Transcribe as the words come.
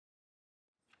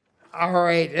All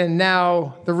right, and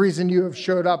now the reason you have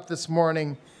showed up this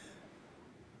morning.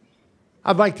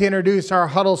 I'd like to introduce our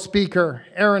Huddle speaker,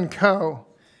 Erin Coe.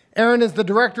 Erin is the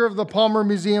director of the Palmer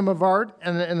Museum of Art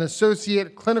and an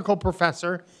associate clinical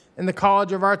professor in the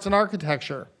College of Arts and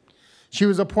Architecture. She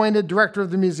was appointed director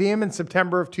of the museum in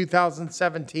September of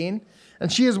 2017,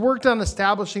 and she has worked on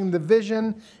establishing the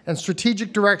vision and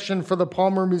strategic direction for the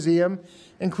Palmer Museum,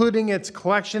 including its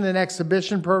collection and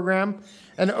exhibition program,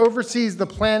 and oversees the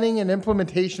planning and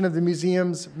implementation of the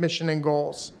museum's mission and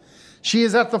goals. She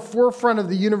is at the forefront of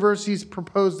the university's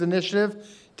proposed initiative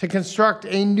to construct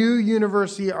a new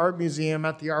university art museum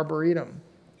at the Arboretum.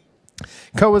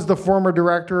 Coe is the former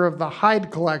director of the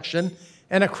Hyde Collection,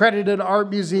 an accredited art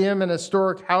museum and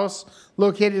historic house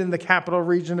located in the Capital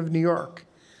Region of New York.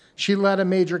 She led a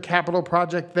major capital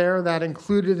project there that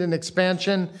included an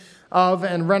expansion of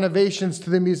and renovations to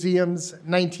the museum's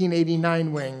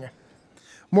 1989 wing.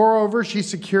 Moreover, she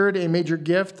secured a major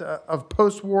gift of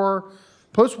post-war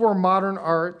modern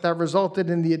art that resulted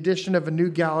in the addition of a new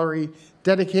gallery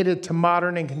dedicated to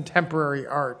modern and contemporary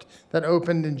art that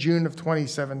opened in June of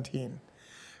 2017.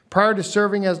 Prior to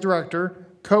serving as director,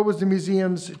 Coe was the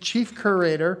museum's chief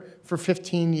curator for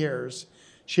 15 years.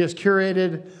 She has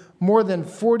curated more than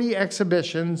 40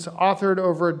 exhibitions, authored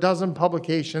over a dozen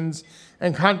publications,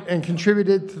 and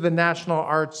contributed to the national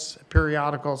arts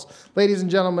periodicals. Ladies and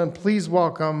gentlemen, please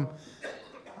welcome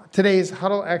today's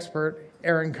Huddle expert,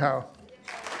 Erin Coe.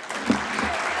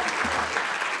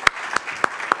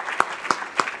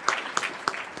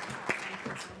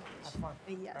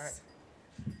 Yes.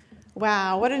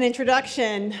 Wow, what an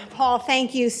introduction. Paul,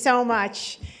 thank you so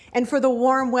much, and for the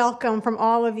warm welcome from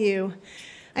all of you.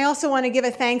 I also want to give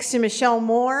a thanks to Michelle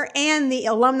Moore and the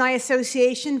Alumni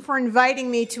Association for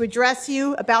inviting me to address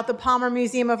you about the Palmer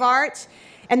Museum of Art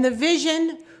and the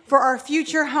vision for our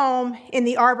future home in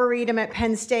the Arboretum at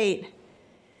Penn State.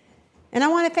 And I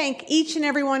want to thank each and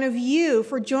every one of you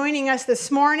for joining us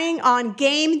this morning on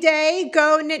game day.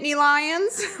 Go Nittany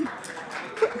Lions,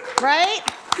 right?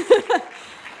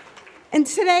 And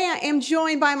today I am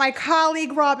joined by my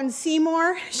colleague, Robin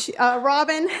Seymour.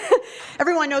 Robin,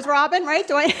 everyone knows Robin, right?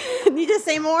 Do I need to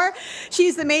say more?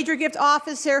 She's the major gift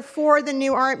officer for the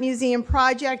new art museum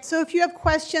project. So if you have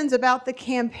questions about the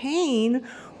campaign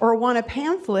or want a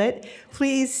pamphlet,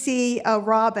 please see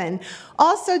Robin.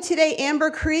 Also today,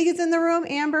 Amber Krieg is in the room.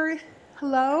 Amber,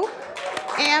 hello.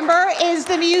 Amber is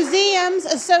the museum's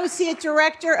associate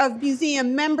director of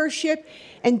museum membership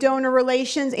and donor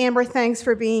relations. Amber, thanks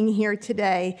for being here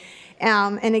today.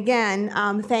 And again,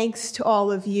 thanks to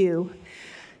all of you.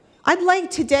 I'd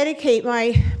like to dedicate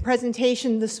my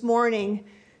presentation this morning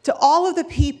to all of the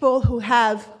people who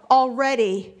have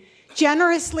already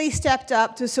generously stepped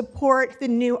up to support the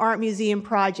new art museum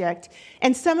project.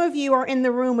 And some of you are in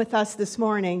the room with us this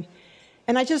morning.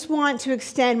 And I just want to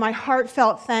extend my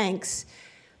heartfelt thanks,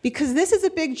 because this is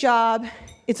a big job.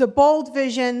 It's a bold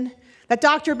vision that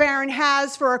Dr. Barron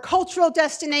has for a cultural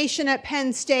destination at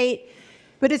Penn State,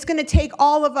 but it's going to take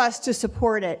all of us to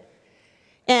support it.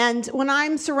 And when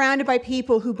I'm surrounded by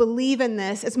people who believe in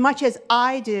this as much as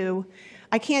I do,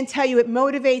 I can't tell you, it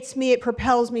motivates me, it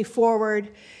propels me forward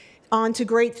onto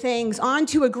great things,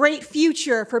 onto a great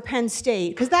future for Penn State,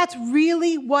 because that's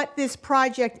really what this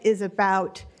project is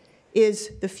about,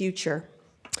 is the future.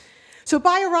 So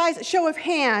by a show of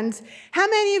hands, how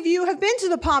many of you have been to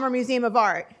the Palmer Museum of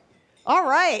Art? All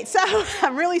right, so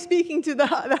I'm really speaking to the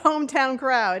hometown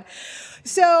crowd.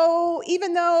 So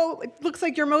even though it looks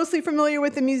like you're mostly familiar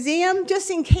with the museum,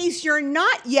 just in case you're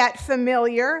not yet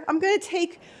familiar, I'm going to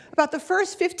take about the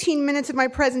first 15 minutes of my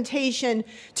presentation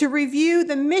to review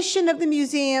the mission of the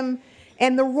museum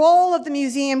and the role of the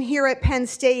museum here at Penn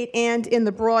State and in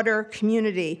the broader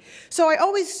community. So I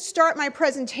always start my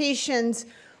presentations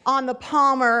on the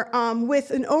Palmer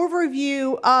with an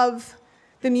overview of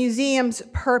the museum's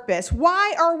purpose.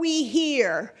 Why are we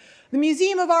here? The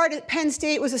Museum of Art at Penn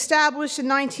State was established in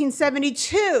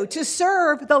 1972 to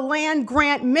serve the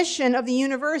land-grant mission of the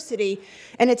university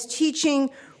and its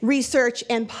teaching, research,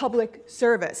 and public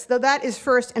service. So that is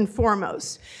first and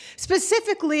foremost.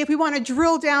 Specifically, if we want to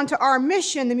drill down to our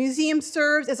mission, the museum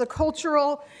serves as a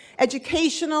cultural,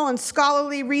 educational, and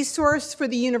scholarly resource for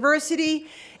the university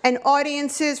and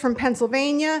audiences from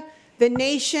Pennsylvania, the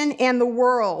nation, and the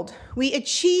world. We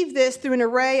achieve this through an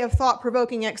array of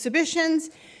thought-provoking exhibitions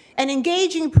and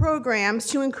engaging programs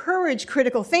to encourage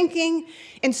critical thinking,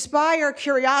 inspire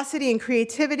curiosity and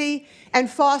creativity,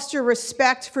 and foster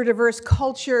respect for diverse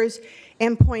cultures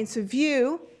and points of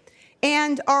view.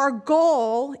 And our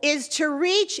goal is to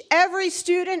reach every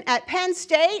student at Penn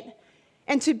State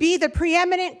and to be the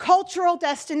preeminent cultural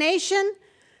destination.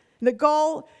 The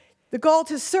goal The goal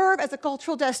to serve as a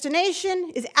cultural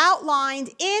destination is outlined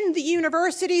in the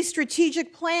university's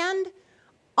strategic plan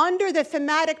under the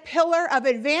thematic pillar of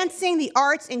advancing the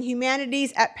arts and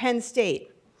humanities at Penn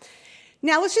State.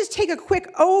 Now let's just take a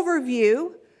quick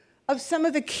overview of some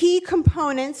of the key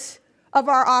components of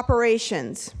our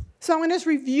operations. So I'm going to just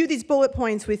review these bullet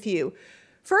points with you.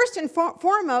 First and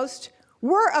foremost,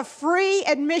 we're a free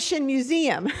admission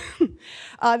museum.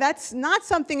 That's not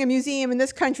something a museum in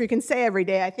this country can say every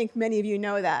day. I think many of you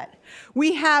know that.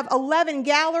 We have 11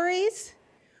 galleries.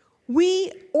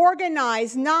 We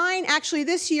organize 9, actually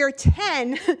this year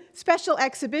 10 special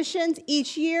exhibitions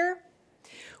each year.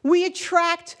 We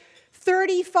attract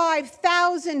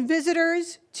 35,000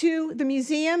 visitors to the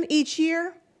museum each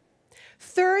year.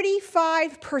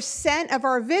 35% of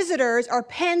our visitors are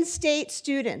Penn State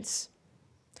students.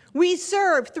 We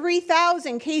serve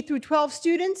 3,000 K through 12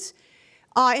 students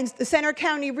in the Center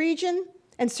County region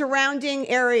and surrounding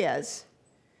areas.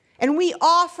 And we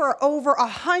offer over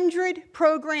 100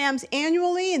 programs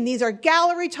annually, and these are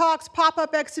gallery talks,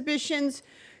 pop-up exhibitions,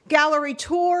 gallery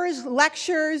tours,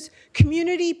 lectures,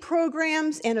 community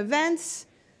programs and events.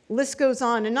 The list goes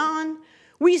on and on.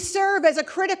 We serve as a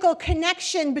critical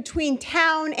connection between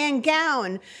town and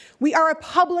gown. We are a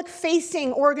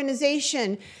public-facing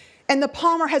organization, and the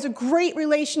Palmer has a great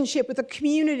relationship with the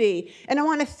community. And I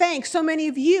want to thank so many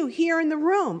of you here in the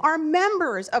room, our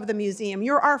members of the museum.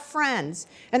 You're our friends,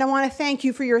 and I want to thank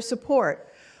you for your support.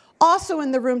 Also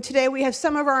in the room today, we have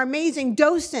some of our amazing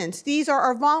docents. These are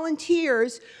our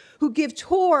volunteers who give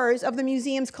tours of the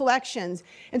museum's collections.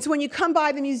 And so when you come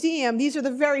by the museum, these are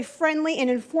the very friendly and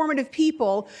informative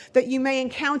people that you may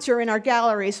encounter in our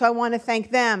gallery. So I want to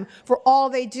thank them for all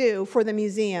they do for the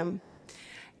museum.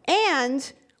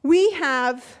 And we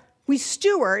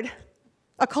steward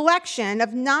a collection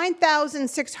of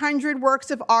 9,600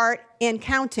 works of art and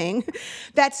counting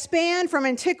that span from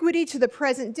antiquity to the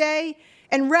present day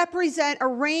and represent a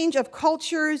range of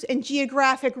cultures and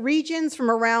geographic regions from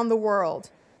around the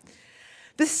world.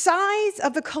 The size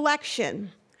of the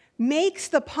collection makes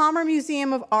the Palmer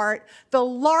Museum of Art the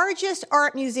largest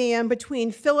art museum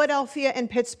between Philadelphia and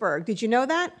Pittsburgh. Did you know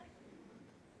that?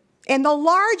 And the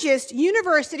largest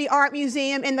university art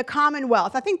museum in the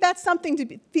Commonwealth. I think that's something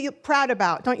to feel proud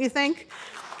about, don't you think?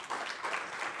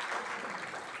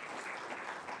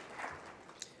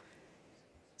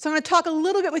 So I'm going to talk a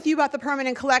little bit with you about the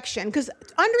permanent collection, because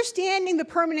understanding the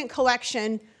permanent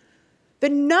collection, the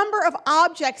number of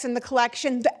objects in the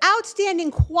collection, the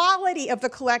outstanding quality of the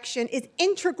collection is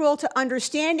integral to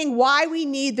understanding why we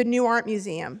need the new art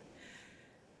museum.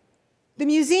 The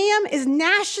museum is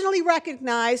nationally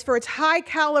recognized for its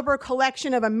high-caliber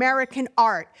collection of American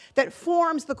art that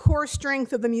forms the core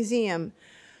strength of the museum.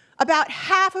 About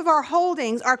half of our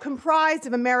holdings are comprised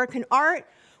of American art,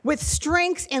 with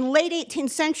strengths in late 18th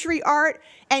century art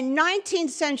and 19th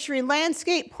century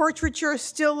landscape, portraiture,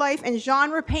 still life, and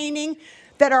genre painting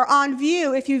that are on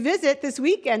view if you visit this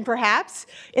weekend, perhaps,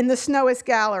 in the Snowist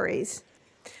galleries.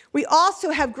 We also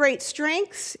have great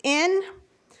strengths in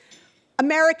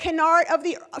American art of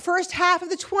the first half of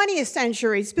the 20th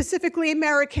century, specifically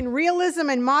American realism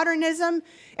and modernism,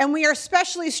 and we are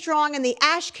especially strong in the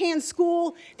Ashcan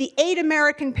School, the 8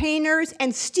 American painters,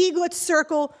 and Stieglitz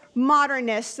Circle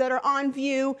modernists that are on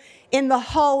view in the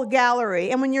Hull Gallery.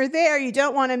 And when you're there, you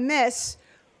don't want to miss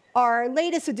our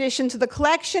latest addition to the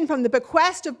collection from the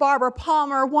bequest of Barbara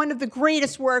Palmer. One of the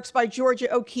greatest works by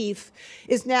Georgia O'Keeffe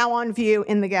is now on view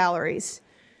in the galleries.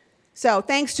 So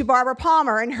thanks to Barbara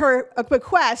Palmer and her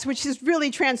bequest, which has really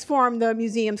transformed the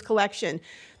museum's collection.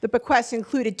 The bequest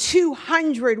included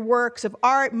 200 works of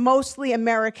art, mostly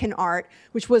American art,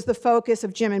 which was the focus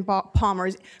of Jim and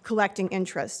Palmer's collecting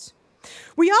interests.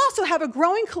 We also have a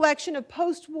growing collection of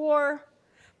post-war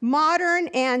modern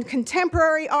and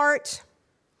contemporary art,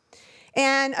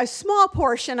 and a small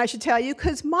portion, I should tell you,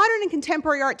 because modern and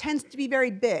contemporary art tends to be very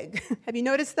big. Have you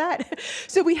noticed that?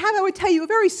 So we have, I would tell you, a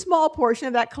very small portion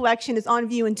of that collection is on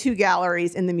view in 2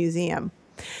 galleries in the museum.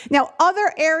 Now,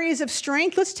 other areas of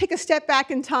strength, let's take a step back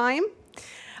in time,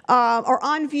 are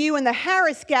on view in the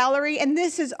Harris Gallery, and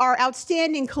this is our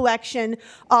outstanding collection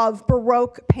of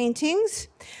Baroque paintings.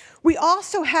 We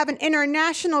also have an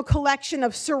international collection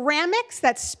of ceramics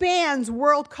that spans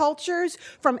world cultures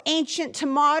from ancient to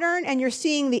modern, and you're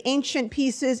seeing the ancient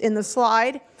pieces in the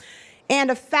slide, and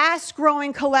a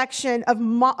fast-growing collection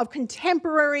of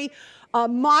contemporary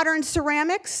modern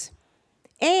ceramics,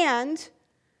 and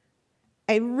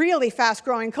a really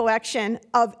fast-growing collection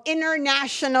of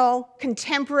international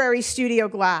contemporary studio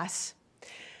glass.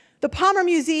 The Palmer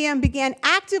Museum began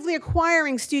actively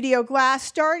acquiring studio glass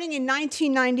starting in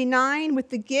 1999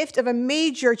 with the gift of a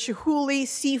major Chihuly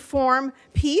C-form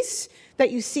piece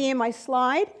that you see in my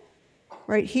slide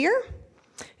right here.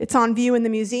 It's on view in the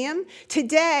museum.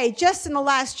 Today, just in the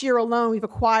last year alone, we've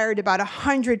acquired about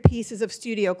 100 pieces of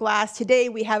studio glass. Today,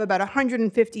 we have about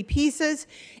 150 pieces,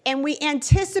 and we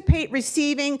anticipate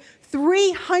receiving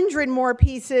 300 more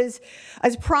pieces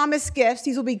as promised gifts.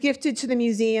 These will be gifted to the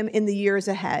museum in the years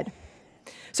ahead.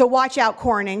 So watch out,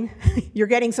 Corning. You're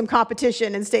getting some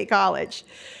competition in State College.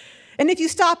 And if you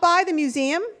stop by the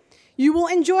museum, you will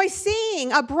enjoy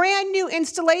seeing a brand new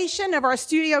installation of our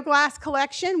studio glass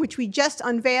collection, which we just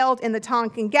unveiled in the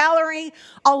Tonkin Gallery,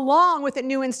 along with a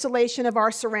new installation of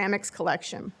our ceramics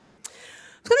collection.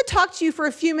 I'm going to talk to you for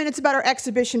a few minutes about our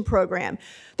exhibition program.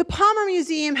 The Palmer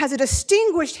Museum has a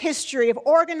distinguished history of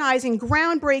organizing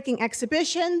groundbreaking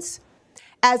exhibitions.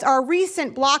 As our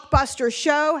recent blockbuster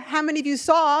show, how many of you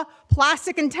saw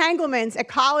Plastic Entanglements,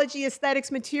 Ecology,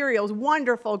 Aesthetics, Materials?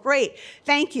 Wonderful, great,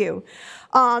 thank you.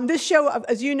 This show,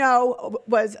 as you know,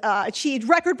 achieved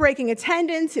record-breaking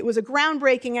attendance. It was a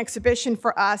groundbreaking exhibition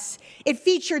for us. It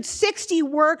featured 60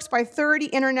 works by 30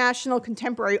 international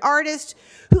contemporary artists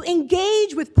who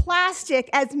engage with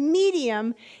plastic as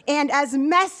medium and as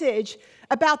message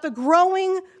about the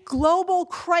growing global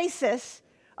crisis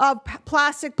of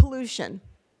plastic pollution.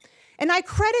 And I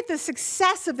credit the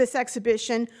success of this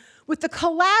exhibition with the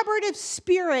collaborative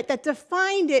spirit that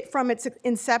defined it from its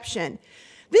inception.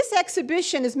 This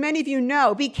exhibition, as many of you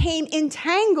know, became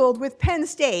entangled with Penn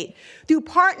State through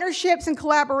partnerships and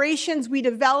collaborations we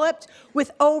developed with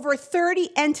over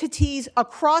 30 entities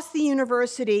across the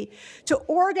university to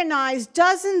organize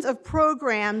dozens of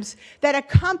programs that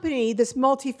accompany this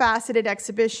multifaceted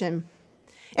exhibition.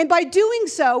 And by doing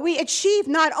so, we achieved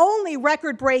not only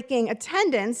record-breaking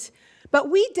attendance, but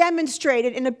we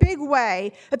demonstrated in a big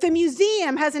way that the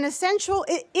museum is an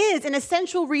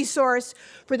essential resource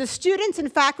for the students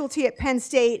and faculty at Penn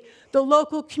State, the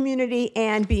local community,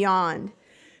 and beyond.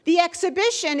 The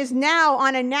exhibition is now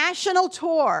on a national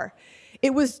tour.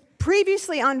 It was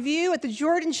previously on view at the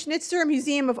Jordan Schnitzer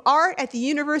Museum of Art at the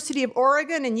University of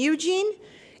Oregon in Eugene.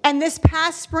 And this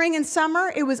past spring and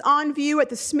summer, it was on view at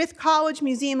the Smith College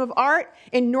Museum of Art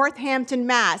in Northampton,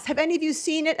 Mass. Have any of you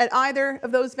seen it at either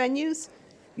of those venues?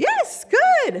 Yes,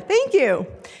 good, thank you.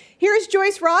 Here's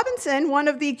Joyce Robinson, one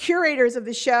of the curators of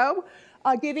the show,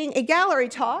 giving a gallery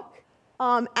talk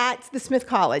at the Smith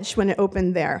College when it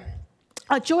opened there.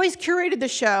 Joyce curated the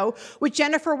show with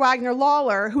Jennifer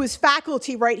Wagner-Lawler, who is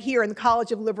faculty right here in the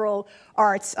College of Liberal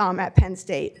Arts at Penn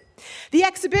State. The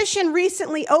exhibition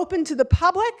recently opened to the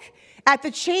public at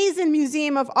the Chazen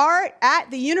Museum of Art at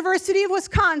the University of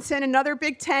Wisconsin, another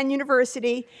Big Ten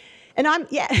university. And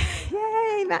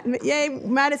yay,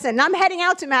 Madison. And I'm heading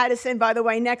out to Madison, by the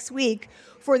way, next week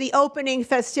for the opening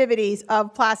festivities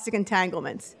of Plastic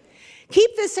Entanglements.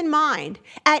 Keep this in mind.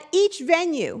 At each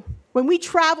venue, when we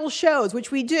travel shows, which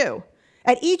we do,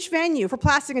 at each venue for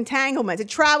Plastic Entanglements, it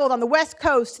traveled on the West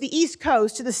Coast, to the East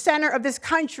Coast, to the center of this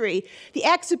country. The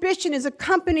exhibition is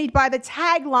accompanied by the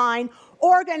tagline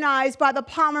organized by the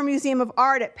Palmer Museum of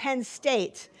Art at Penn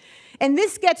State. And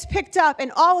this gets picked up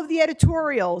in all of the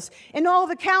editorials, in all of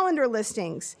the calendar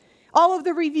listings, all of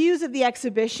the reviews of the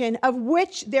exhibition, of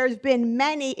which there's been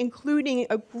many, including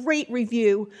a great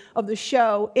review of the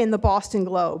show in the Boston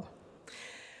Globe.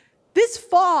 This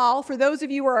fall, for those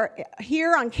of you who are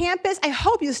here on campus, I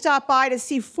hope you stop by to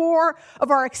see 4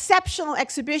 of our exceptional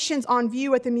exhibitions on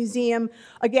view at the museum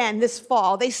again this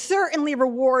fall. They certainly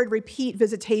reward repeat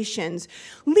visitations.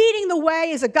 Leading the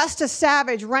way is Augusta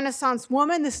Savage, Renaissance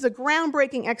Woman. This is a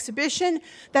groundbreaking exhibition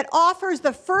that offers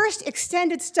the first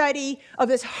extended study of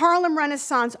this Harlem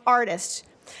Renaissance artist.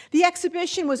 The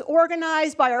exhibition was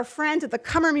organized by our friends at the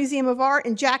Cummer Museum of Art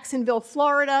in Jacksonville,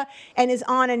 Florida, and is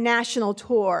on a national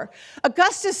tour.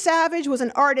 Augusta Savage was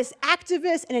an artist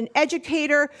activist and an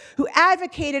educator who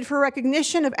advocated for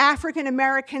recognition of African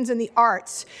Americans in the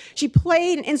arts. She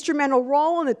played an instrumental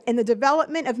role in the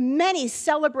development of many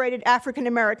celebrated African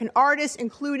American artists,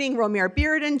 including Romare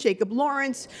Bearden, Jacob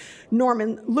Lawrence,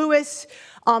 Norman Lewis,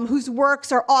 whose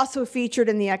works are also featured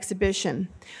in the exhibition.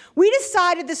 We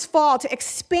decided this fall to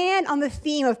expand on the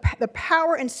theme of the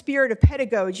power and spirit of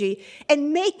pedagogy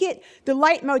and make it the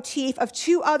leitmotif of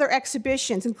 2 other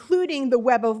exhibitions, including The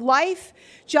Web of Life,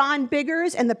 John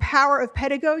Biggers and the Power of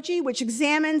Pedagogy, which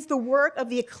examines the work of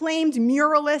the acclaimed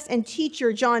muralist and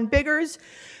teacher John Biggers,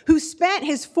 who spent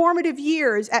his formative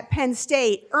years at Penn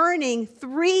State earning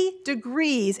 3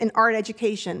 degrees in art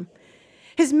education.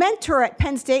 His mentor at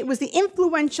Penn State was the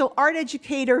influential art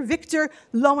educator Victor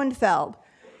Lowenfeld.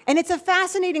 And it's a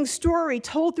fascinating story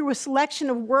told through a selection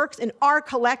of works in our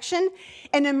collection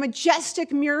and a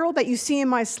majestic mural that you see in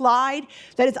my slide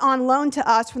that is on loan to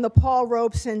us from the Paul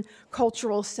Robeson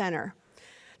Cultural Center.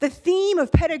 The theme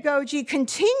of pedagogy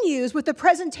continues with the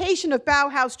presentation of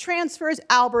Bauhaus transfers,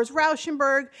 Albers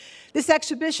Rauschenberg. This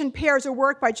exhibition pairs a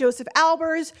work by Joseph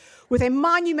Albers with a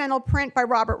monumental print by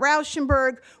Robert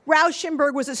Rauschenberg.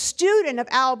 Rauschenberg was a student of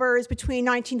Albers between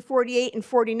 1948 and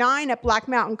 49 at Black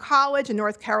Mountain College in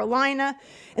North Carolina.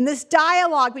 And this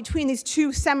dialogue between these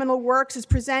two seminal works is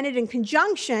presented in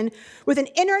conjunction with an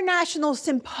international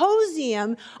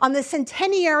symposium on the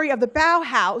centenary of the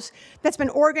Bauhaus that's been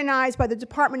organized by the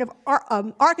Department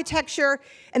of Architecture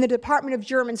and the Department of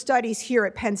German Studies here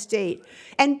at Penn State.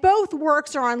 And both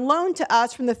works are on loan to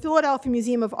us from the Philadelphia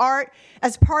Museum of Art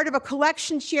as part of a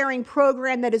collection sharing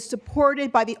program that is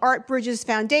supported by the Art Bridges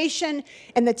Foundation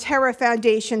and the Terra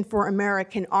Foundation for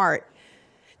American Art.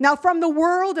 Now, from the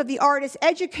world of the artist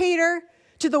educator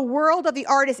to the world of the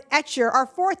artist etcher, our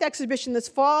fourth exhibition this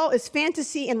fall is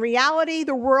Fantasy and Reality,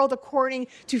 the World According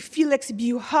to Félix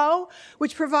Buhot,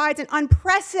 which provides an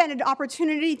unprecedented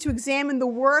opportunity to examine the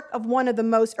work of one of the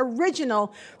most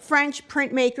original French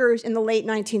printmakers in the late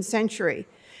 19th century.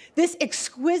 This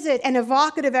exquisite and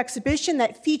evocative exhibition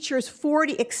that features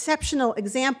 40 exceptional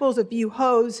examples of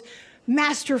Buhot's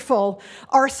masterful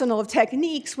arsenal of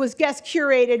techniques was guest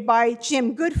curated by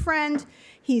Jim Goodfriend.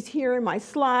 He's here in my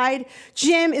slide.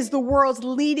 Jim is the world's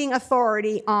leading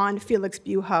authority on Félix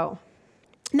Buhot.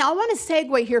 Now, I want to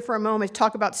segue here for a moment to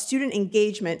talk about student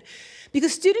engagement,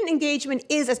 because student engagement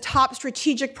is a top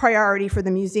strategic priority for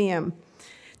the museum.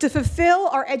 To fulfill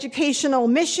our educational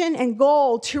mission and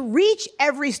goal to reach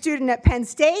every student at Penn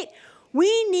State,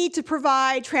 we need to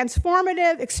provide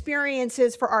transformative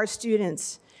experiences for our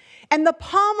students. And the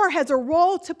Palmer has a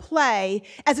role to play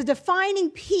as a defining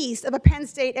piece of a Penn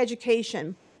State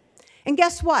education. And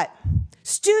guess what?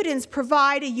 Students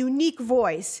provide a unique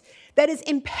voice that is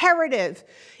imperative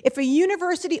if a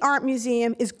university art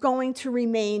museum is going to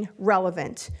remain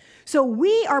relevant. So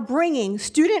we are bringing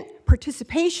student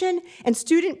participation and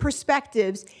student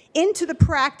perspectives into the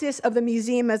practice of the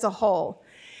museum as a whole.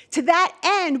 To that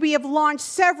end, we have launched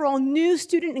several new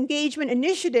student engagement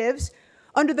initiatives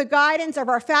under the guidance of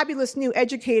our fabulous new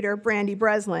educator, Brandy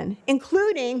Breslin,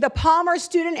 including the Palmer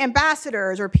Student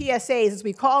Ambassadors, or PSAs as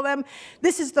we call them.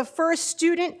 This is the first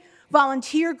student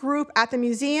volunteer group at the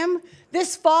museum.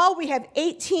 This fall, we have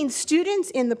 18 students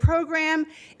in the program,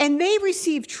 and they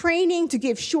receive training to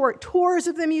give short tours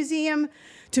of the museum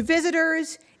to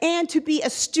visitors and to be a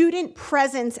student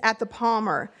presence at the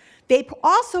Palmer. They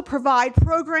also provide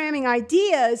programming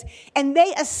ideas, and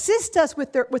they assist us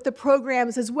with the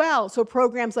programs as well, so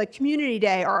programs like Community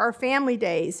Day or our Family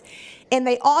Days. And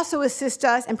they also assist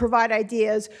us and provide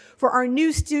ideas for our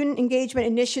new student engagement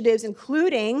initiatives,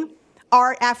 including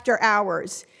Art After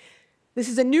Hours. This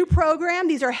is a new program.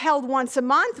 These are held once a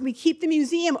month. We keep the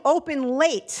museum open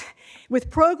late with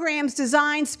programs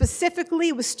designed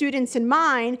specifically with students in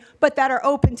mind, but that are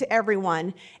open to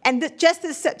everyone. And just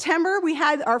this September, we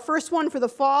had our first one for the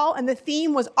fall, and the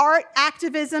theme was art,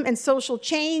 activism, and social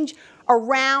change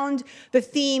around the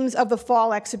themes of the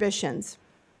fall exhibitions.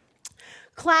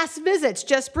 Class visits,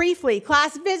 just briefly.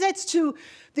 Class visits to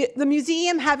the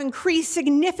museum have increased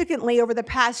significantly over the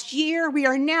past year. We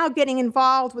are now getting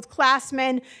involved with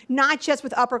classmen, not just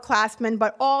with upperclassmen,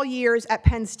 but all years at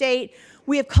Penn State.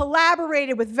 We have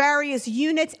collaborated with various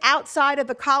units outside of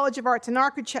the College of Arts and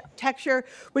Architecture,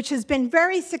 which has been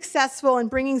very successful in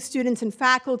bringing students and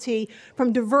faculty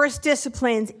from diverse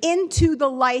disciplines into the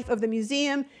life of the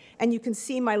museum. And you can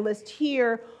see my list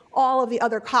here, all of the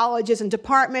other colleges and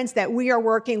departments that we are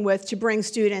working with to bring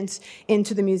students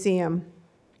into the museum.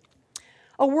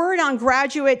 A word on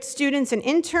graduate students and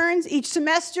interns. Each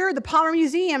semester, the Palmer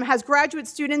Museum has graduate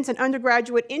students and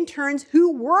undergraduate interns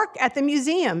who work at the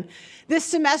museum. This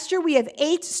semester, we have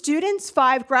 8 students,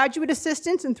 5 graduate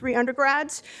assistants, and 3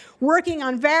 undergrads, working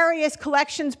on various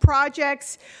collections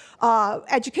projects,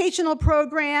 educational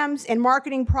programs, and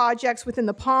marketing projects within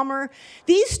the Palmer.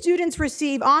 These students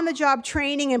receive on-the-job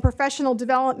training and professional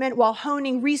development while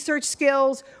honing research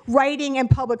skills, writing and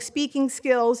public speaking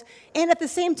skills, and at the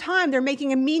same time, they're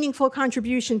making a meaningful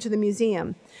contribution to the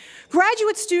museum.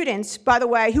 Graduate students, by the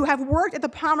way, who have worked at the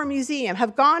Palmer Museum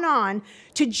have gone on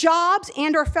to jobs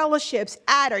and or fellowships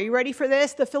at, are you ready for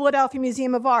this? The Philadelphia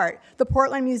Museum of Art, the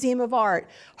Portland Museum of Art,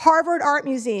 Harvard Art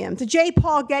Museum, the J.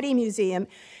 Paul Getty Museum,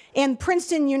 and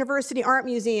Princeton University Art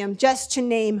Museum, just to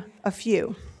name a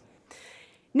few.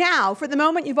 Now, for the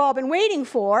moment you've all been waiting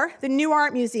for, the new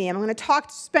art museum. I'm going to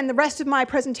spend the rest of my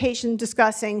presentation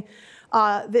discussing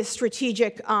this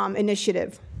strategic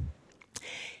initiative.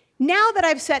 Now that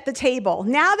I've set the table,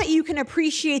 now that you can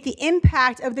appreciate the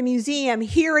impact of the museum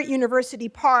here at University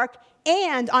Park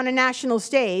and on a national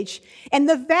stage, and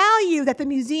the value that the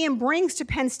museum brings to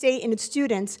Penn State and its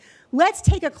students, let's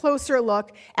take a closer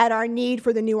look at our need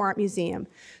for the new art museum.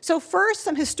 So first,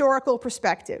 some historical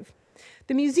perspective.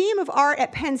 The Museum of Art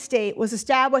at Penn State was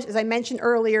established, as I mentioned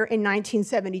earlier, in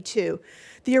 1972.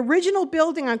 The original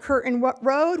building on Curtin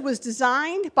Road was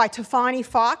designed by Tafani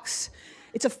Fox.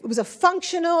 It was a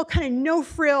functional, kind of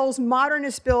no-frills,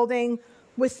 modernist building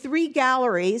with 3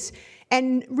 galleries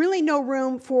and really no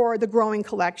room for the growing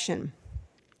collection.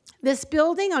 This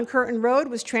building on Curtin Road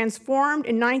was transformed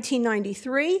in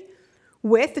 1993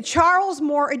 with the Charles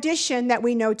Moore addition that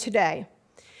we know today.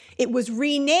 It was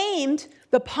renamed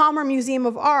the Palmer Museum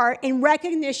of Art in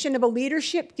recognition of a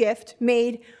leadership gift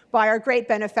made by our great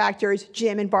benefactors,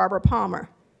 Jim and Barbara Palmer.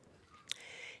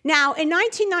 Now, in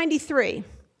 1993,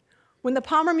 when the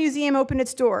Palmer Museum opened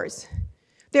its doors,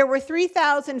 there were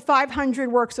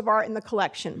 3,500 works of art in the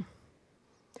collection.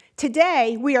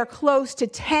 Today, we are close to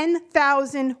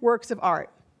 10,000 works of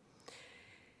art.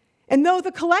 And though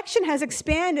the collection has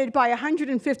expanded by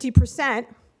 150%,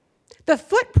 the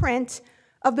footprint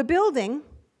of the building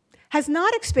has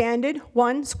not expanded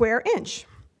 1 square inch.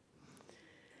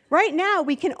 Right now,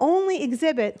 we can only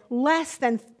exhibit less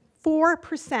than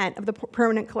 4% of the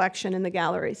permanent collection in the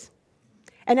galleries.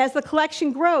 And as the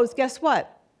collection grows, guess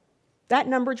what? That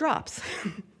number drops,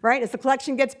 right? As the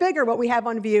collection gets bigger, what we have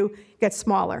on view gets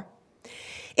smaller.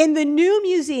 In the new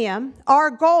museum,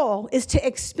 our goal is to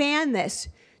expand this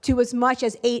to as much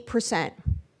as 8%.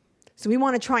 So we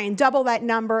want to try and double that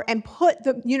number and put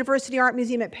the University Art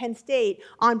Museum at Penn State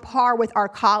on par with our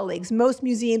colleagues. Most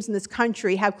museums in this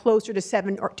country have closer to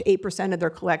 7 or to 8% of their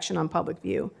collection on public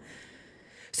view.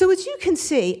 So as you can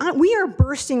see, we are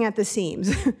bursting at the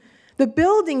seams. The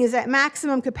building is at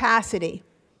maximum capacity.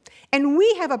 And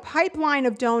we have a pipeline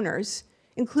of donors,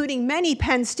 including many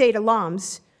Penn State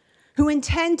alums, who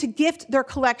intend to gift their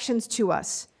collections to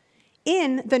us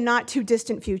in the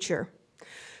not-too-distant future.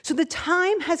 So the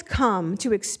time has come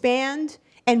to expand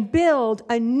and build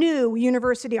a new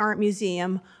University Art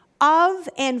Museum of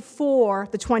and for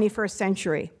the 21st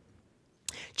century.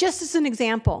 Just as an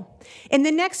example, in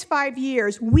the next 5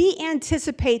 years, we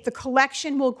anticipate the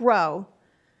collection will grow,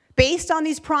 based on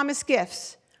these promised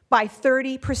gifts, by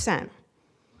 30%.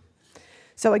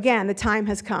 So again, the time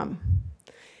has come.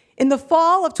 In the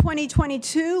fall of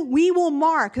 2022, we will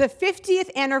mark the 50th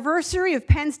anniversary of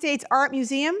Penn State's Art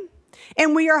Museum,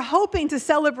 and we are hoping to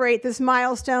celebrate this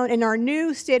milestone in our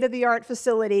new state-of-the-art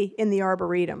facility in the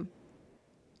Arboretum.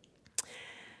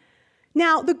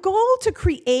 Now, the goal to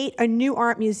create a new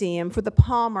art museum for the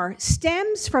Palmer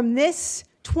stems from this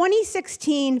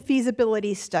 2016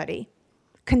 feasibility study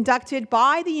conducted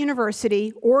by the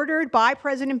university, ordered by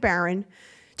President Barron,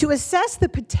 to assess the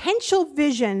potential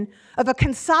vision of a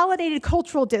consolidated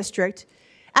cultural district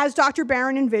as Dr.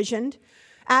 Barron envisioned,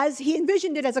 as he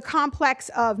envisioned it as a complex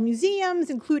of museums,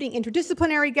 including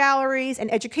interdisciplinary galleries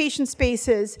and education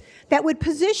spaces that would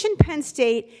position Penn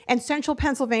State and central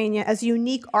Pennsylvania as a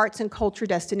unique arts and culture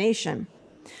destination.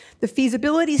 The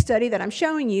feasibility study that I'm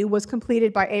showing you was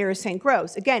completed by Ayers St.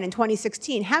 Gross, again, in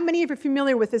 2016. How many of you are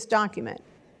familiar with this document?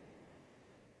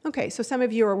 Okay, so some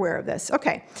of you are aware of this.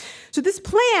 Okay, so this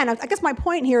plan, I guess my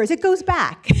point here is it goes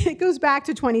back. It goes back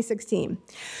to 2016.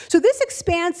 So this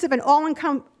expansive and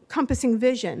all-encompassing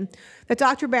vision that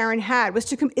Dr. Barron had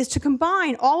is to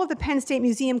combine all of the Penn State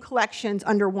Museum collections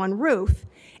under one roof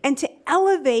and to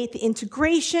elevate the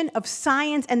integration of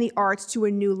science and the arts to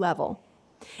a new level,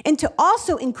 and to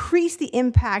also increase the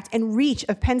impact and reach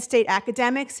of Penn State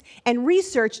academics and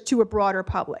research to a broader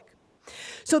public.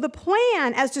 So the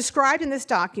plan, as described in this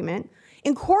document,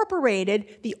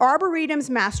 incorporated the Arboretum's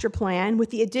master plan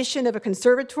with the addition of a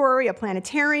conservatory, a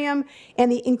planetarium,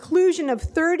 and the inclusion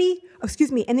of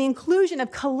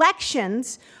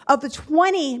collections of the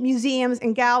 20 museums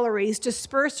and galleries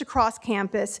dispersed across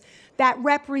campus that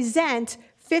represent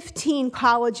 15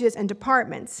 colleges and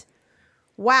departments.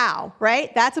 Wow,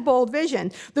 right? That's a bold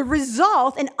vision. The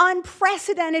result, an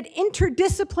unprecedented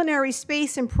interdisciplinary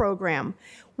space and program.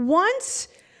 Once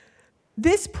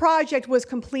this project was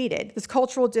completed, this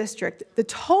cultural district, the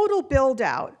total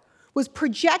build-out was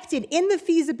projected in the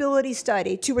feasibility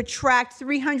study to attract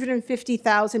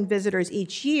 350,000 visitors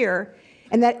each year,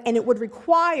 and it would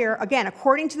require, again,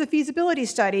 according to the feasibility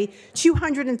study,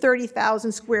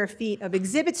 230,000 square feet of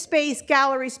exhibit space,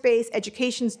 gallery space,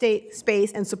 education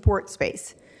space, and support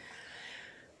space.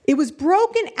 It was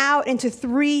broken out into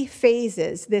 3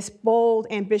 phases, this bold,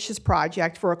 ambitious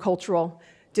project for a cultural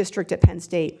district at Penn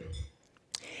State.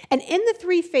 And in the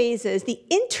 3 phases, the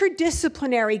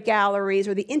interdisciplinary galleries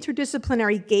or the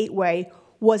interdisciplinary gateway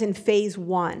was in phase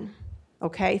 1.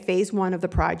 Okay, phase 1 of the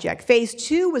project. Phase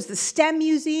 2 was the STEM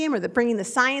museum, or bringing the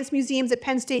science museums at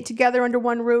Penn State together under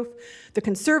one roof. The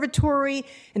conservatory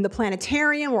and the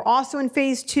planetarium were also in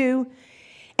phase 2.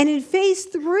 And in phase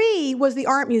 3 was the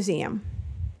art museum.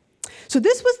 So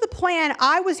this was the plan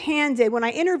I was handed when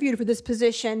I interviewed for this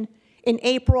position in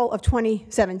April of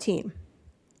 2017.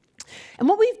 And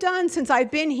what we've done since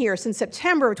I've been here, since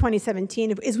September of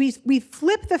 2017, is we've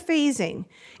flipped the phasing,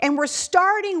 and we're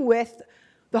starting with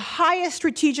the highest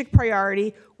strategic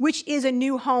priority, which is a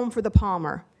new home for the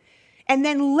Palmer. And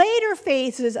then later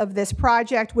phases of this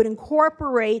project would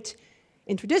incorporate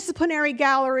interdisciplinary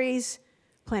galleries,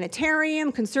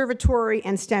 planetarium, conservatory,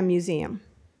 and STEM museum.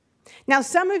 Now,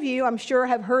 some of you, I'm sure,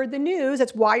 have heard the news.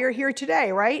 That's why you're here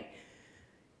today, right?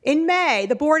 In May,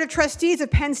 the Board of Trustees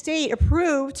of Penn State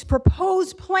approved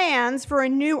proposed plans for a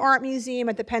new art museum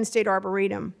at the Penn State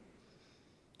Arboretum.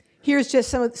 Here's just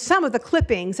some of the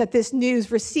clippings that this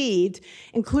news received,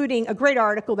 including a great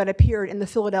article that appeared in the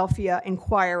Philadelphia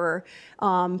Inquirer,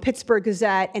 Pittsburgh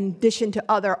Gazette, in addition to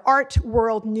other art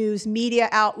world news media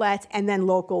outlets, and then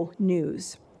local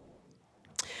news.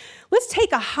 Let's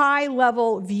take a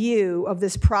high-level view of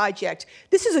this project.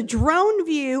 This is a drone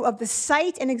view of the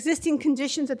site and existing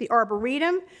conditions at the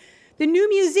Arboretum. The new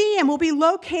museum will be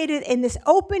located in this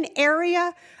open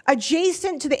area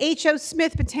adjacent to the H.O.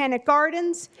 Smith Botanic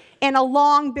Gardens and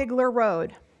along Bigler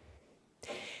Road.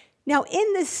 Now,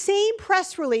 in the same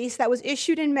press release that was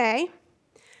issued in May,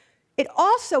 it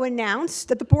also announced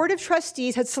that the Board of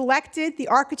Trustees had selected the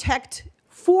architect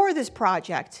for this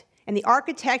project, and the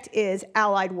architect is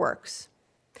Allied Works.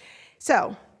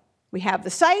 So we have the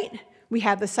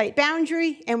site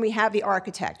boundary, and we have the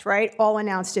architect, right? All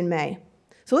announced in May.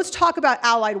 So let's talk about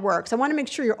Allied Works. I want to make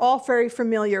sure you're all very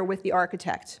familiar with the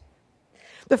architect.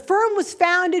 The firm was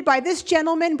founded by this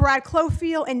gentleman, Brad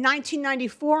Clofield, in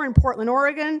 1994 in Portland,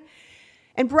 Oregon.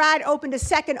 And Brad opened a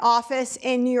second office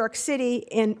in New York City,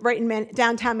 right in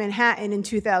downtown Manhattan in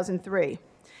 2003.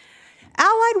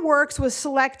 Allied Works was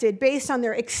selected based on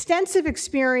their extensive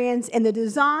experience in the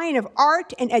design of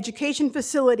art and education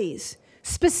facilities.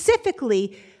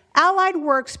 Specifically, Allied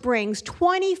Works brings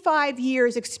 25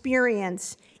 years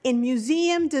experience in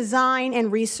museum design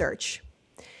and research.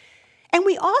 And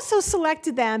we also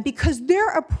selected them because their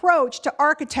approach to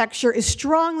architecture is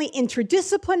strongly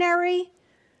interdisciplinary,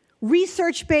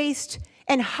 research-based,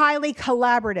 and highly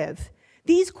collaborative.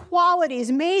 These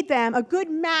qualities made them a good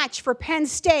match for Penn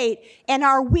State and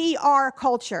our We Are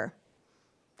culture.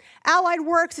 Allied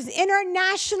Works is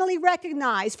internationally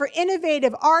recognized for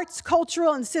innovative arts,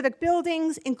 cultural, and civic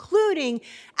buildings, including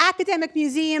academic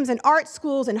museums and art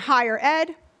schools and higher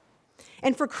ed,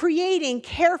 and for creating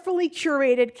carefully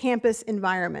curated campus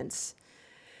environments.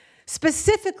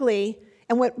 Specifically,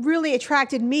 and what really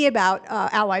attracted me about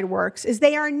Allied Works is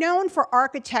they are known for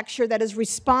architecture that is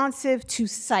responsive to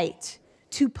site,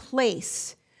 to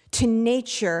place, to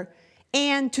nature,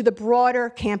 and to the broader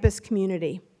campus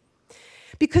community.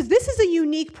 Because this is a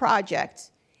unique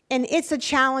project, and it's a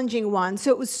challenging one,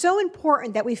 so it was so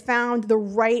important that we found the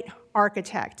right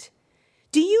architect.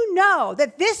 Do you know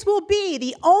that this will be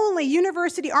the only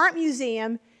university art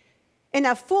museum in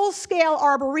a full-scale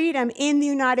arboretum in the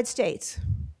United States?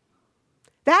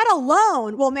 That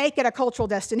alone will make it a cultural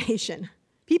destination.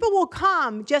 People will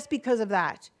come just because of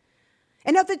that.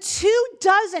 And of the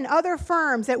 24 other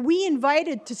firms that we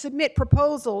invited to submit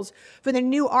proposals for the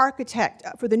new art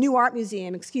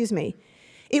museum,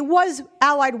 it was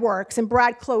Allied Works and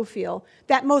Brad Clofield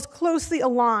that most closely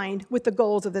aligned with the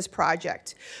goals of this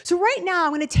project. So right now,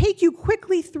 I'm going to take you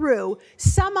quickly through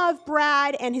some of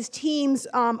Brad and his team's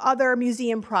other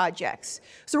museum projects.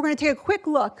 So we're going to take a quick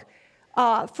look.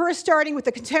 First, starting with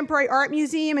the Contemporary Art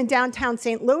Museum in downtown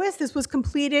St. Louis. This was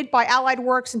completed by Allied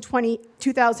Works in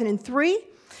 2003.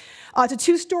 It's a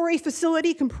 2-story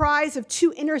facility comprised of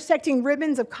 2 intersecting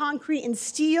ribbons of concrete and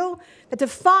steel that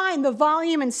define the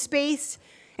volume and space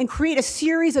and create a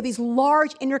series of these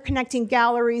large interconnecting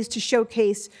galleries to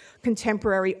showcase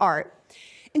contemporary art.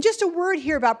 And just a word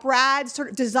here about Brad's sort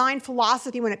of design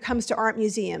philosophy when it comes to art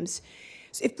museums.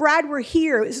 So if Brad were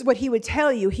here, this is what he would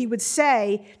tell you. He would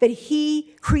say that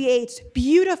he creates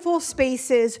beautiful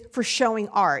spaces for showing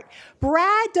art.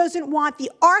 Brad doesn't want the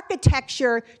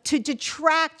architecture to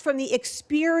detract from the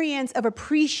experience of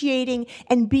appreciating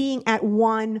and being at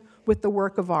one with the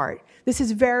work of art. This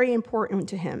is very important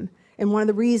to him, and one of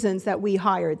the reasons that we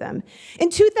hired them. In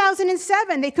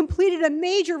 2007, they completed a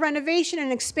major renovation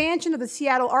and expansion of the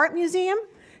Seattle Art Museum.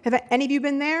 Have any of you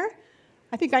been there?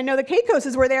 I think I know the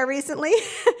Caicoses were there recently.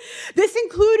 This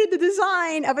included the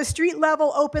design of a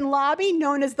street-level open lobby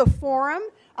known as the Forum,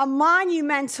 a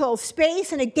monumental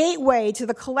space and a gateway to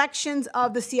the collections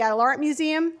of the Seattle Art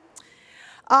Museum.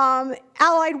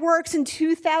 Allied Works in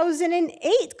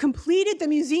 2008 completed the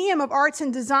Museum of Arts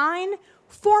and Design,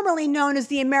 formerly known as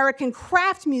the American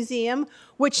Craft Museum,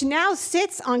 which now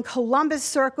sits on Columbus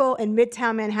Circle in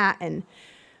Midtown Manhattan.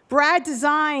 Brad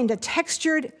designed a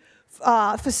textured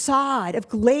facade of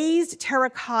glazed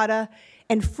terracotta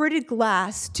and fritted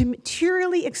glass to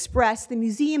materially express the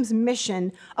museum's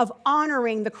mission of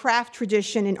honoring the craft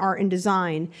tradition in art and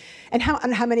design. And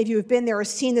how many of you have been there or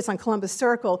seen this on Columbus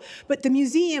Circle? But the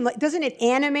museum, doesn't it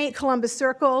animate Columbus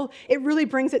Circle? It really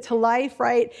brings it to life,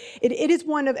 right? It is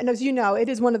one of, and as you know, it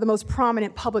is one of the most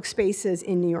prominent public spaces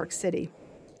in New York City.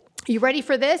 Are you ready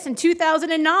for this? In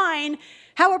 2009,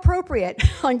 how appropriate,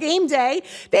 on game day,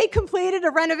 they completed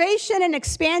a renovation and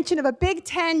expansion of a Big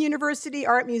Ten University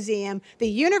Art Museum, the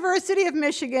University of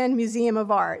Michigan Museum of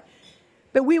Art.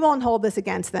 But we won't hold this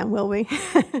against them, will we?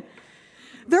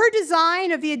 Their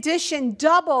design of the addition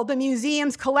doubled the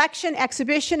museum's collection,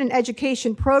 exhibition, and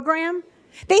education program.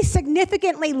 They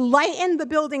significantly lightened the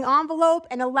building envelope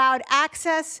and allowed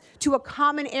access to a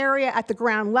common area at the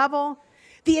ground level.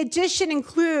 The addition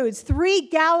includes 3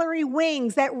 gallery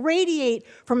wings that radiate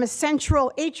from a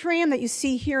central atrium that you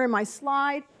see here in my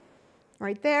slide,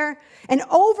 right there. And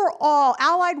overall,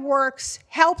 Allied Works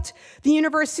helped the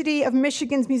University of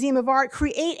Michigan's Museum of Art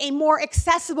create a more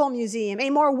accessible museum,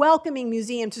 a more welcoming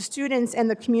museum to students and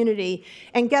the community.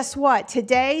 And guess what?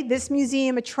 Today, this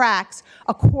museum attracts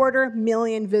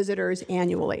 250,000 visitors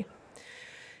annually.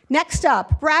 Next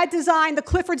up, Brad designed the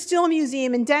Clifford Still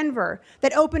Museum in Denver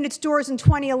that opened its doors in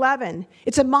 2011.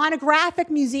 It's a monographic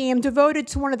museum devoted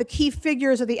to one of the key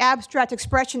figures of the abstract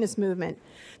expressionist movement.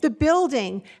 The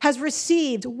building has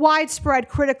received widespread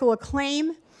critical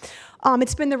acclaim.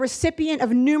 It's been the recipient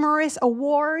of numerous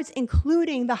awards,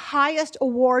 including the highest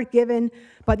award given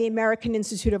by the American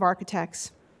Institute of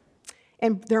Architects.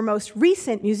 And their most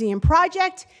recent museum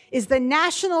project is the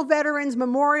National Veterans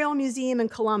Memorial Museum in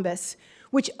Columbus,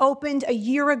 which opened a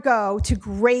year ago to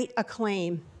great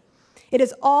acclaim. It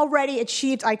has already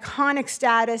achieved iconic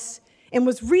status and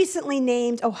was recently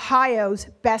named Ohio's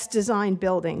best designed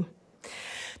building.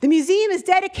 The museum is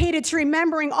dedicated to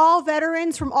remembering all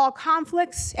veterans from all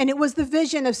conflicts, and it was the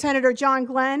vision of Senator John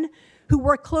Glenn, who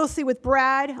worked closely with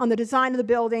Brad on the design of the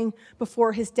building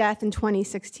before his death in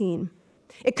 2016.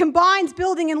 It combines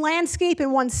building and landscape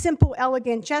in one simple,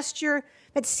 elegant gesture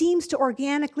that seems to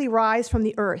organically rise from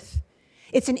the earth.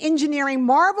 It's an engineering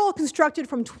marvel constructed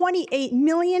from 28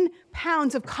 million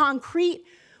pounds of concrete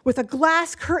with a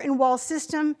glass curtain wall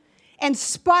system and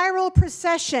spiral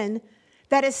procession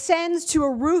that ascends to a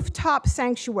rooftop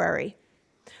sanctuary.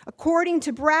 According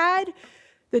to Brad,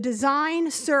 the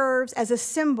design serves as a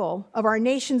symbol of our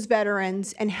nation's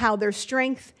veterans and how their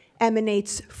strength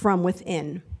emanates from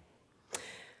within.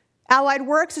 Allied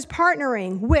Works is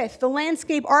partnering with the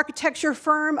landscape architecture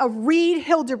firm of Reed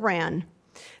Hildebrand.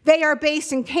 They are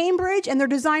based in Cambridge, and their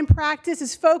design practice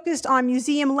is focused on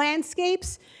museum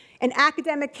landscapes and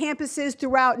academic campuses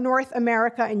throughout North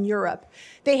America and Europe.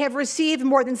 They have received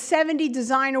more than 70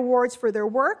 design awards for their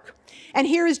work, and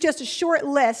here is just a short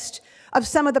list of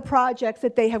some of the projects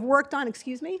that they have worked on,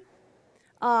 that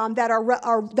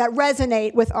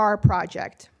resonate with our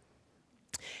project.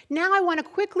 Now I want to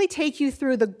quickly take you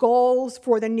through the goals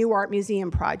for the new Art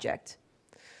Museum project.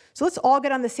 So let's all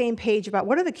get on the same page about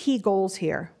what are the key goals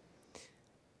here.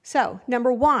 So,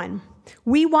 number 1,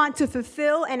 we want to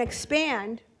fulfill and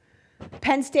expand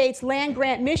Penn State's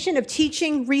land-grant mission of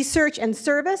teaching, research, and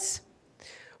service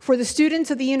for the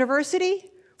students of the university,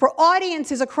 for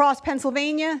audiences across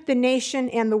Pennsylvania, the nation,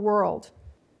 and the world.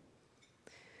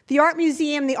 The Art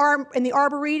Museum and the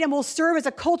Arboretum will serve as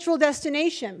a cultural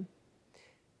destination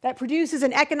that produces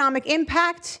an economic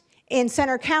impact in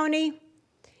Center County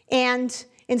and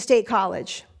in State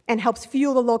College and helps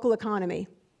fuel the local economy.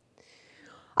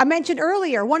 I mentioned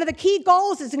earlier, one of the key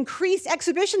goals is increased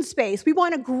exhibition space. We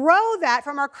want to grow that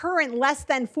from our current less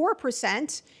than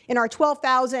 4% in our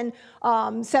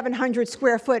 12,700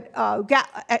 square foot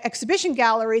exhibition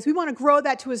galleries. We want to grow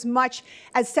that to as much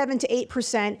as 7 to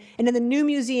 8%. And in the new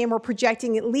museum, we're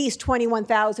projecting at least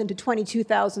 21,000 to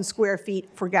 22,000 square feet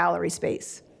for gallery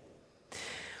space.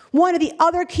 One of the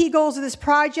other key goals of this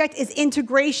project is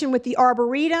integration with the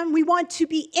Arboretum. We want to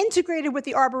be integrated with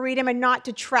the Arboretum and not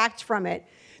detract from it.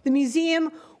 The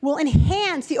museum will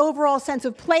enhance the overall sense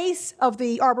of place of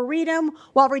the Arboretum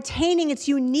while retaining its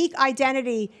unique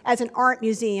identity as an art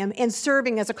museum and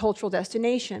serving as a cultural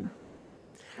destination.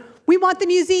 We want the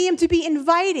museum to be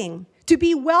inviting, to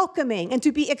be welcoming, and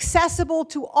to be accessible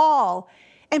to all.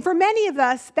 And for many of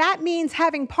us, that means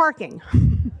having parking.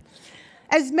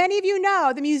 As many of you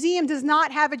know, the museum does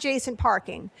not have adjacent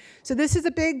parking. So this is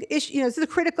a big issue, this is a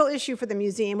critical issue for the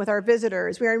museum with our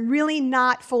visitors. We are really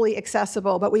not fully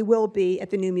accessible, but we will be at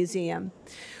the new museum.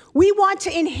 We want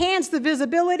to enhance the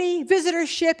visibility,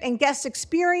 visitorship, and guest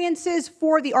experiences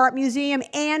for the art museum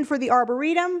and for the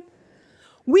Arboretum.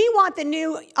 We want the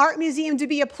new art museum to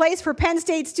be a place for Penn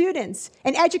State students,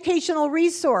 an educational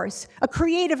resource, a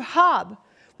creative hub,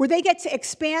 where they get to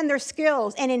expand their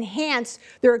skills and enhance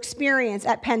their experience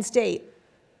at Penn State.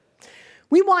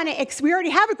 We already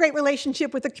have a great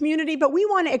relationship with the community, but we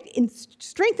want to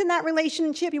strengthen that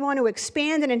relationship. We want to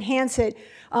expand and enhance it,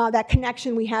 that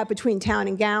connection we have between town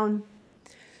and gown.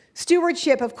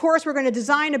 Stewardship, of course, we're going to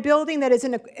design a building that is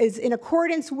in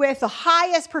accordance with the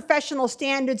highest professional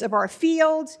standards of our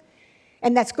field,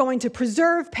 and that's going to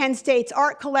preserve Penn State's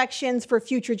art collections for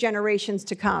future generations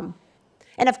to come.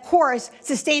 And of course,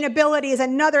 sustainability is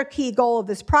another key goal of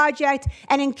this project,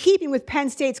 and in keeping with Penn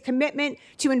State's commitment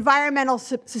to environmental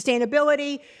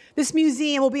sustainability, this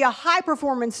museum will be a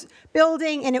high-performance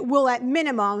building, and it will, at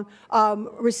minimum,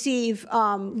 receive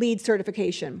LEED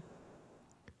certification.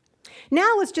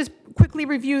 Now let's just quickly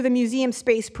review the museum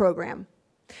space program.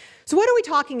 So what are we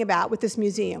talking about with this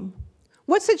museum?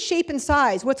 What's its shape and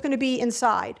size? What's going to be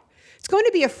inside? It's going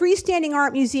to be a freestanding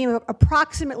art museum of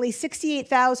approximately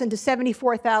 68,000 to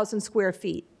 74,000 square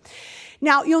feet.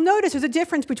 Now, you'll notice there's a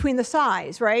difference between the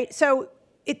size, right? So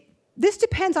this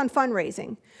depends on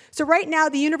fundraising. So right now,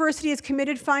 the university has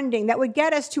committed funding that would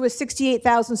get us to a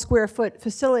 68,000 square foot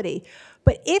facility.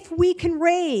 But if we can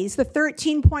raise the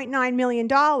 $13.9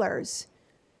 million,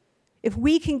 if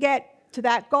we can get to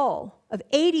that goal of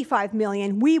 $85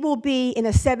 million, we will be in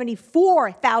a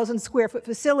 74,000 square foot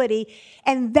facility,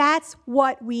 and that's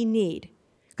what we need.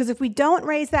 Because if we don't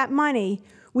raise that money,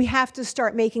 we have to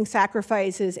start making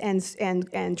sacrifices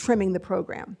and trimming the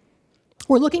program.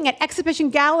 We're looking at exhibition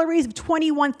galleries of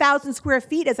 21,000 square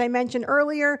feet, as I mentioned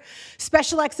earlier,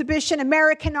 special exhibition,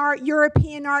 American art,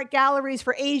 European art galleries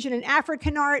for Asian and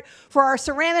African art, for our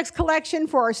ceramics collection,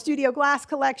 for our studio glass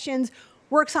collections,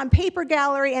 works on paper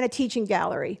gallery, and a teaching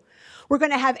gallery. We're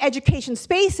going to have education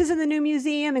spaces in the new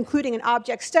museum, including an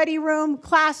object study room,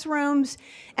 classrooms,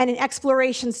 and an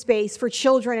exploration space for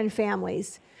children and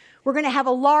families. We're going to have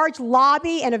a large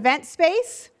lobby and event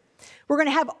space. We're going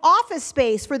to have office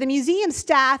space for the museum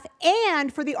staff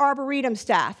and for the Arboretum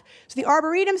staff. So the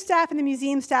Arboretum staff and the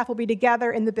museum staff will be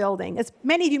together in the building. As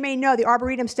many of you may know, the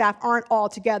Arboretum staff aren't all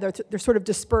together. They're sort of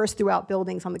dispersed throughout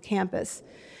buildings on the campus.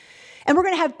 And we're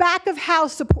going to have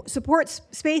back-of-house support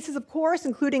spaces, of course,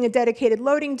 including a dedicated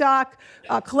loading dock,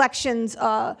 collections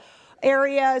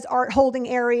areas, art holding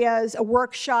areas, a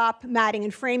workshop, matting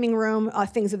and framing room,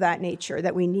 things of that nature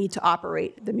that we need to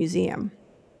operate the museum.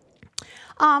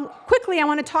 Quickly, I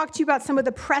want to talk to you about some of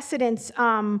the precedents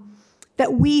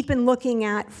that we've been looking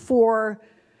at for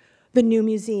the new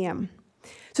museum.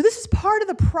 So this is part of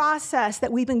the process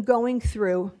that we've been going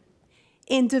through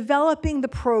in developing the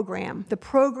program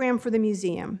for the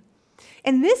museum.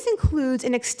 And this includes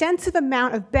an extensive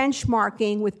amount of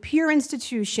benchmarking with peer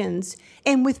institutions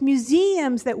and with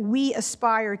museums that we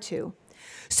aspire to.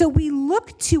 So we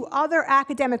look to other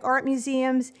academic art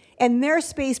museums and their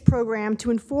space program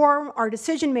to inform our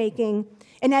decision-making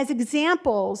and as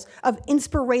examples of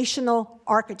inspirational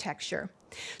architecture.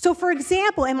 So for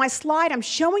example, in my slide, I'm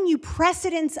showing you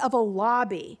precedents of a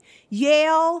lobby.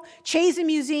 Yale, Chazen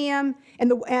Museum,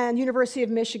 and University of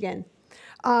Michigan.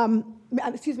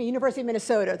 University of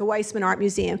Minnesota, the Weissman Art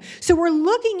Museum. So we're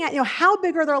looking at, how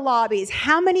big are their lobbies?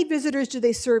 How many visitors do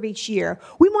they serve each year?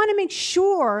 We want to make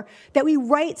sure that we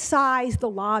right-size the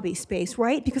lobby space,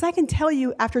 right? Because I can tell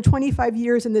you, after 25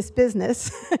 years in this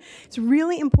business, it's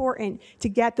really important to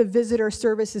get the visitor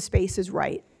services spaces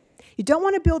right. You don't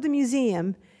want to build a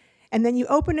museum, and then you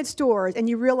open its doors, and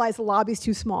you realize the lobby's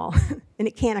too small, and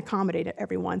it can't accommodate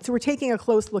everyone. So we're taking a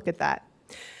close look at that.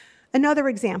 Another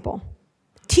example.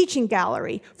 Teaching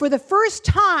gallery. For the first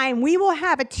time, we will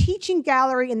have a teaching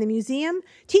gallery in the museum.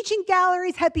 Teaching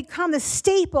galleries have become the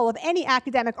staple of any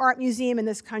academic art museum in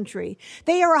this country.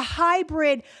 They are a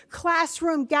hybrid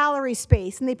classroom gallery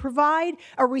space, and they provide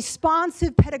a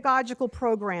responsive pedagogical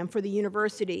program for the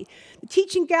university. The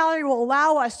teaching gallery will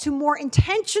allow us to more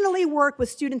intentionally work with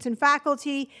students and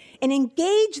faculty and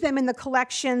engage them in the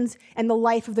collections and the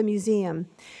life of the museum.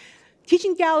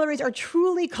 Teaching galleries are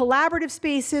truly collaborative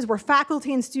spaces where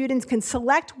faculty and students can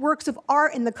select works of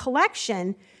art in the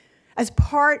collection as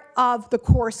part of the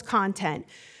course content.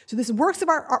 So this is works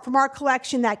from our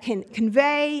collection that can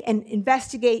convey and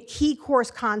investigate key course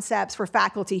concepts for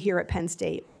faculty here at Penn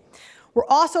State. We're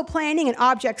also planning an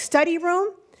object study room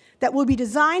that will be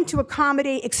designed to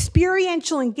accommodate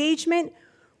experiential engagement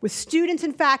with students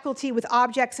and faculty with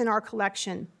objects in our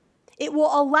collection. It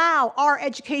will allow our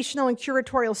educational and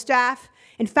curatorial staff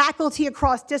and faculty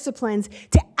across disciplines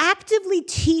to actively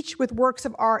teach with works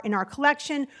of art in our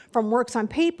collection, from works on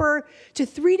paper to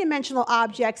three-dimensional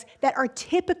objects that are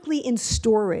typically in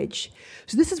storage.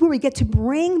 So this is where we get to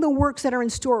bring the works that are in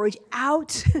storage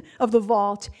out of the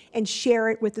vault and share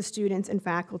it with the students and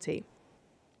faculty.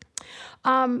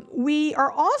 We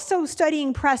are also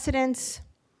studying precedents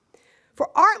for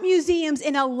art museums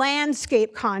in a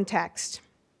landscape context,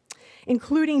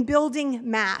 including building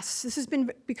mass. This has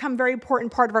become a very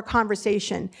important part of our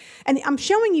conversation. And I'm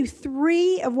showing you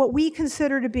 3 of what we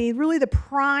consider to be really the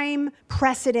prime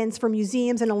precedents for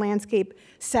museums in a landscape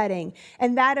setting.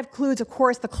 And that includes, of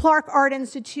course, the Clark Art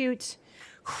Institute,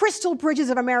 Crystal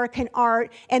Bridges of American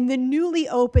Art, and the newly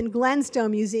opened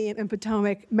Glenstone Museum in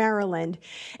Potomac, Maryland.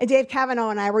 And Dave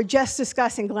Cavanaugh and I were just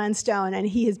discussing Glenstone, and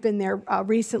he has been there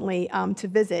recently to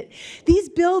visit. These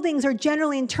buildings are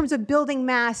generally, in terms of building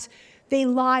mass, they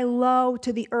lie low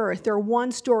to the earth. They're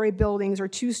 1-story buildings or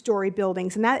 2-story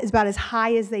buildings, and that is about as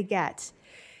high as they get.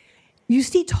 You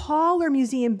see taller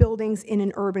museum buildings in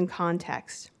an urban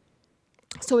context.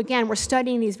 So again, we're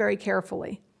studying these very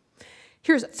carefully.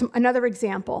 Here's another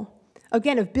example,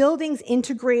 again, of buildings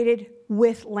integrated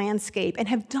with landscape and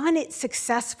have done it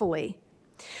successfully.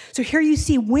 So here you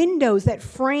see windows that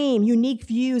frame unique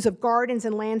views of gardens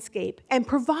and landscape and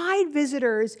provide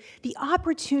visitors the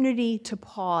opportunity to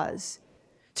pause,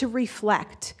 to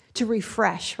reflect, to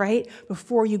refresh, right,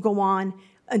 before you go on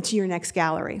into your next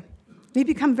gallery. They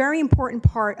become a very important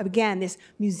part of, again, this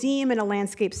museum in a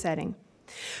landscape setting.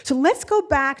 So let's go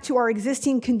back to our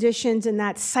existing conditions in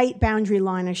that site boundary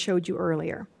line I showed you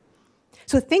earlier.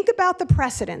 So think about the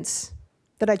precedents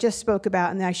that I just spoke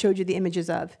about and that I showed you the images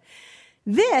of.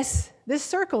 This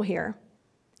circle here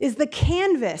is the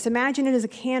canvas. Imagine it as a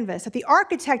canvas that the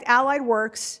architect Allied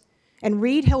Works and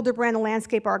Reed Hildebrand, a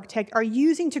landscape architect, are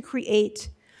using to create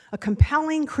a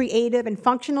compelling, creative, and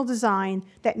functional design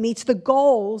that meets the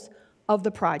goals of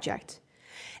the project.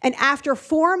 And after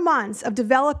 4 months of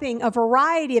developing a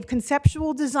variety of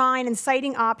conceptual design and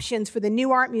siting options for the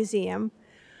new art museum,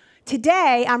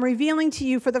 today I'm revealing to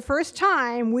you for the first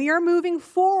time we are moving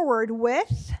forward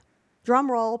with,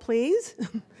 drum roll please,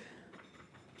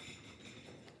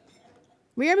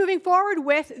 we are moving forward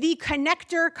with the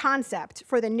connector concept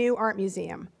for the new art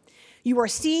museum. You are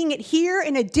seeing it here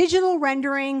in a digital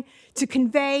rendering to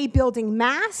convey building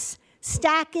mass,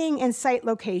 stacking, and site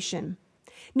location.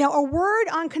 Now, a word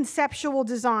on conceptual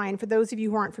design, for those of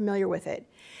you who aren't familiar with it.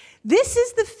 This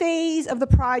is the phase of the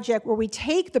project where we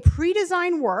take the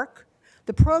pre-design work,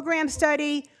 the program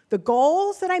study, the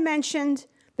goals that I mentioned,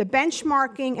 the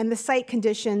benchmarking, and the site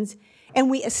conditions, and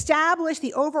we establish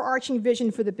the overarching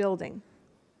vision for the building.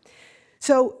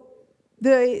 So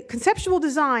the conceptual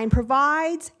design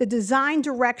provides the design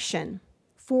direction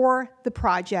for the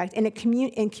project, and it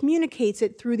communicates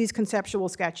it through these conceptual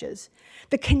sketches.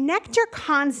 The connector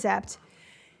concept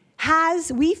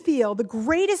has, we feel, the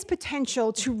greatest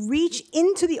potential to reach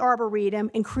into the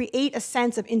Arboretum and create a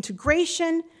sense of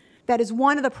integration. That is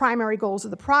one of the primary goals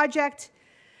of the project.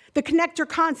 The connector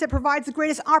concept provides the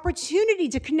greatest opportunity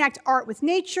to connect art with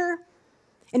nature,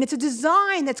 and it's a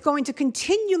design that's going to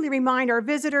continually remind our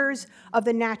visitors of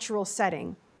the natural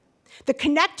setting. The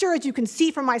connector, as you can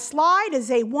see from my slide,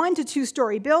 is a 1 to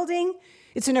 2-story building.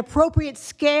 It's an appropriate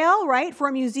scale, right, for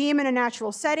a museum in a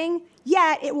natural setting,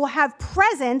 yet it will have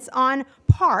presence on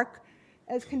park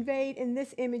as conveyed in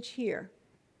this image here.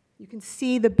 You can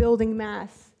see the building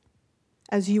mass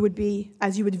as you would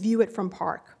view it from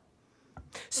park.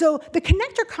 So the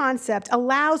connector concept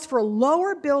allows for a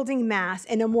lower building mass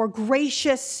and a more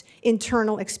gracious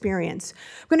internal experience.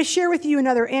 I'm going to share with you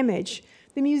another image.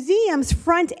 The museum's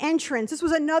front entrance, this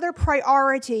was another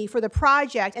priority for the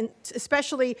project, and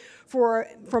especially for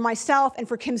myself and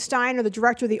for Kim Steiner, the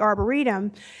director of the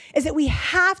Arboretum, is that we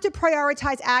have to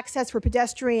prioritize access for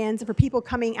pedestrians and for people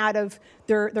coming out of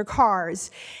their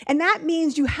cars. And that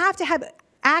means you have to have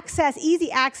access,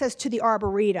 easy access to the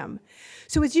Arboretum.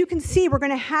 So as you can see, we're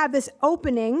going to have this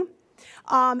opening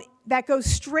that goes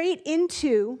straight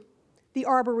into the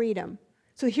Arboretum.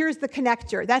 So here's the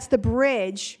connector. That's the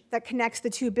bridge that connects the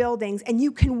two buildings, and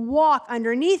you can walk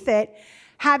underneath it,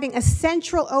 having a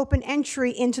central open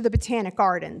entry into the Botanic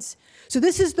Gardens. So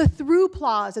this is the through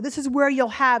plaza. This is where you'll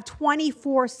have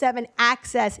 24/7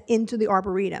 access into the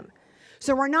Arboretum.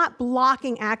 So we're not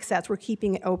blocking access, we're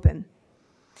keeping it open.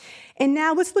 And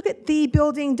now let's look at the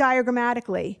building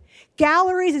diagrammatically.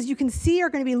 Galleries, as you can see,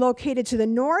 are going to be located to the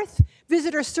north.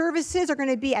 Visitor services are going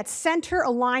to be at center,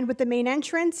 aligned with the main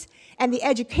entrance. And the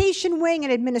education wing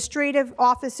and administrative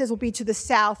offices will be to the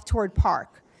south toward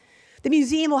Park. The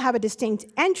museum will have a distinct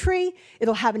entry.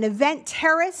 It'll have an event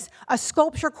terrace, a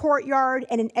sculpture courtyard,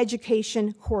 and an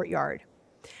education courtyard.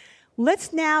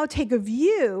 Let's now take a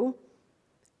view,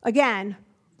 again,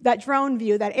 that drone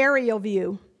view, that aerial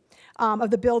view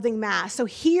of the building mass. So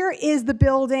here is the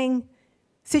building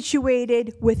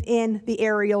situated within the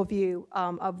aerial view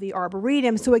of the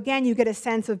Arboretum. So again, you get a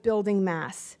sense of building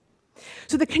mass.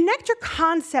 So the connector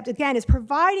concept, again, is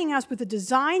providing us with a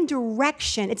design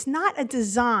direction. It's not a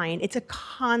design, it's a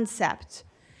concept.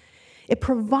 It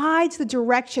provides the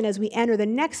direction as we enter the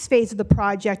next phase of the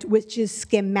project, which is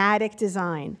schematic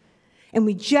design. And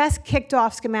we just kicked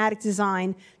off schematic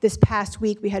design this past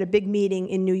week. We had a big meeting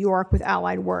in New York with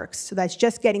Allied Works, so that's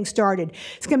just getting started.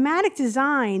 Schematic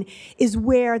design is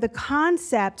where the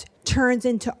concept turns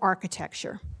into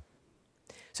architecture.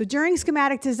 So during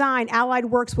schematic design, Allied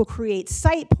Works will create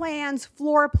site plans,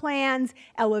 floor plans,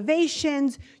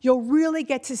 elevations. You'll really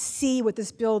get to see what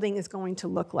this building is going to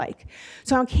look like.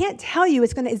 So I can't tell you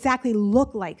it's going to exactly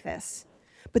look like this,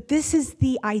 but this is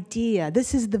the idea.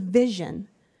 This is the vision.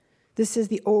 This is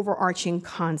the overarching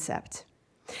concept.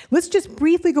 Let's just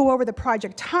briefly go over the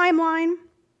project timeline.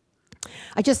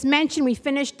 I just mentioned we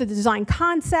finished the design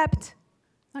concept.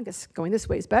 I guess going this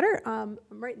way is better. I'm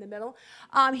right in the middle.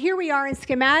 Here we are in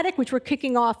schematic, which we're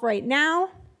kicking off right now.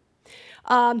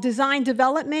 Design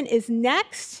development is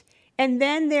next. And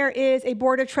then there is a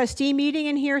Board of Trustee meeting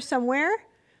in here somewhere.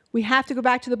 We have to go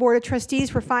back to the Board of Trustees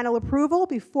for final approval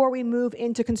before we move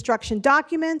into construction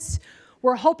documents.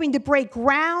 We're hoping to break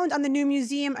ground on the new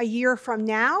museum a year from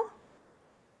now.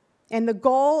 And the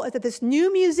goal is that this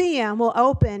new museum will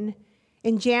open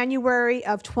in January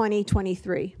of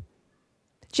 2023,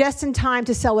 just in time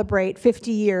to celebrate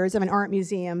 50 years of an art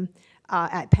museum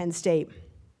at Penn State.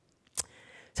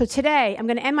 So today, I'm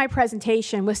going to end my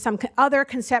presentation with some other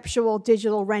conceptual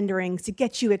digital renderings to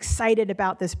get you excited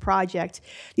about this project.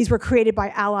 These were created by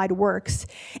Allied Works.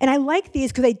 And I like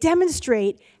these because they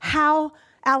demonstrate how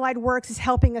Allied Works is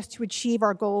helping us to achieve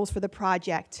our goals for the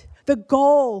project. The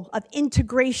goal of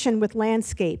integration with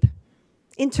landscape,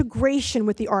 integration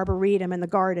with the Arboretum and the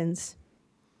gardens.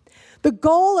 The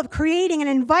goal of creating an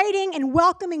inviting and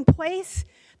welcoming place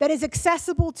that is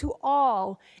accessible to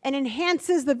all and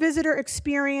enhances the visitor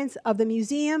experience of the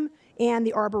museum and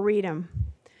the Arboretum.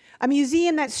 A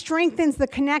museum that strengthens the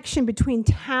connection between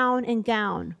town and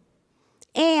gown.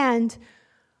 And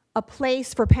a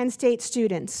place for Penn State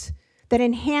students that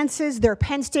enhances their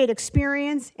Penn State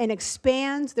experience and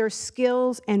expands their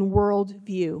skills and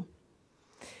worldview.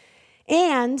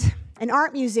 And an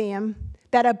art museum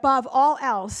that, above all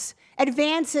else,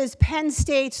 advances Penn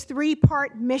State's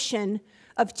three-part mission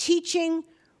of teaching,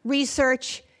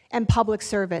 research, and public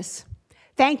service.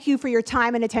 Thank you for your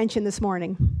time and attention this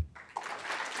morning.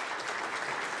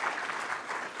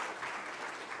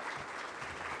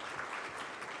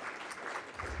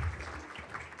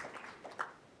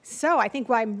 So I think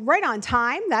I'm right on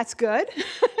time. That's good.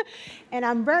 And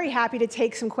I'm very happy to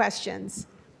take some questions.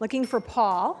 Looking for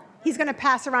Paul. He's going to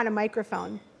pass around a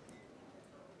microphone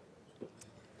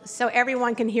so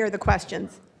everyone can hear the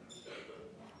questions.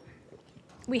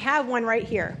 We have one right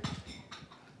here.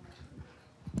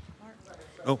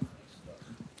 Oh,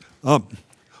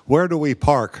 where do we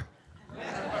park?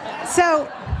 So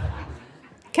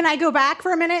can I go back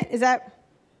for a minute? Is that...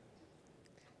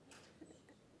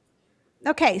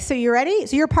 Okay, so you ready?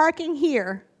 So you're parking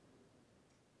here.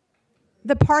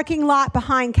 The parking lot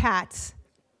behind Katz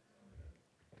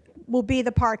will be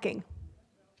the parking.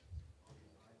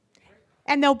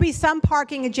 And there'll be some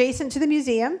parking adjacent to the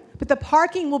museum, but the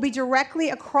parking will be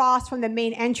directly across from the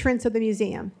main entrance of the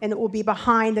museum, and it will be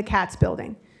behind the Katz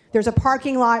building. There's a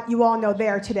parking lot you all know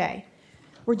there today.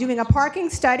 We're doing a parking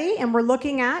study, and we're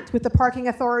looking at, with the parking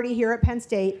authority here at Penn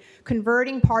State,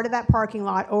 converting part of that parking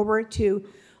lot over to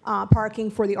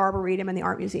parking for the Arboretum and the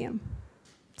Art Museum.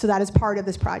 So that is part of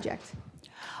this project.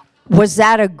 Was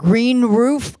that a green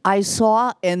roof I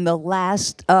saw in the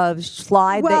last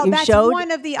slide that you showed? Well, that's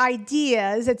one of the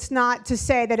ideas. It's not to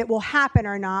say that it will happen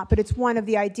or not, but it's one of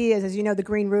the ideas. As you know, the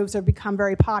green roofs have become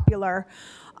very popular.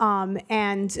 We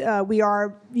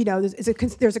are, you know,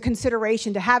 there's a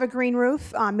consideration to have a green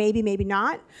roof, maybe, maybe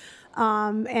not.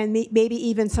 And maybe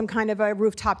even some kind of a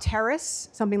rooftop terrace,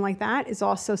 something like that, is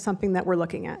also something that we're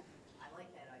looking at. I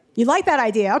like that idea. You like that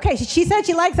idea? Okay, she said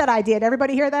she likes that idea. Did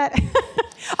everybody hear that?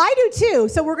 I do too.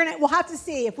 So we'll have to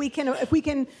see if we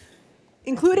can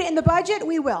include it in the budget.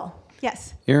 We will.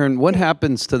 Yes. Erin, what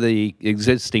happens to the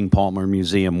existing Palmer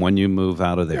Museum when you move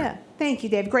out of there? Yeah. Thank you,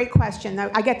 Dave. Great question.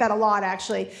 I get that a lot,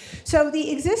 actually. So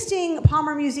the existing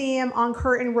Palmer Museum on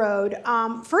Curtin Road,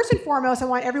 first and foremost, I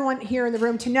want everyone here in the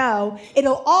room to know,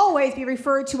 it'll always be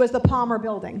referred to as the Palmer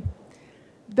Building.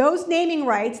 Those naming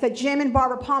rights that Jim and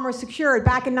Barbara Palmer secured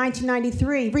back in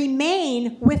 1993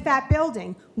 remain with that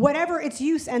building. Whatever its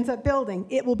use ends up building,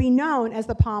 it will be known as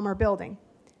the Palmer Building.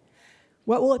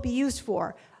 What will it be used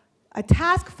for? A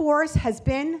task force has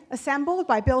been assembled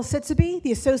by Bill Sitzeby,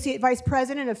 the Associate Vice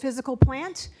President of Physical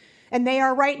Plant, and they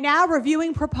are right now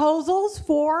reviewing proposals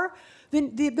for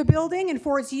the building and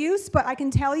for its use, but I can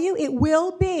tell you it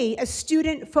will be a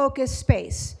student-focused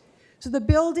space. So the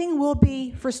building will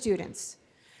be for students.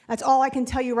 That's all I can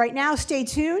tell you right now. Stay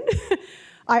tuned.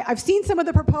 I've seen some of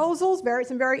the proposals,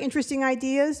 some very interesting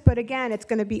ideas, but again, it's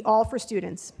going to be all for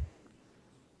students.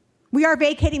 We are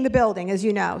vacating the building, as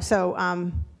you know, so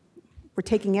we're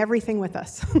taking everything with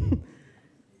us.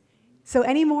 So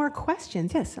any more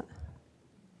questions? Yes. Right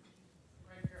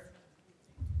here.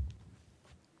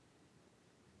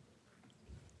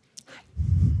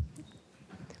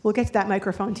 We'll get to that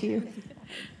microphone to you.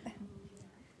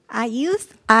 Are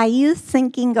you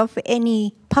thinking of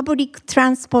any public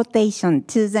transportation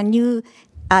to the new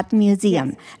art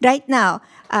museum? Yes. Right now,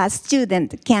 a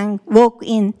student can walk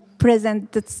in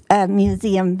present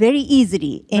museum very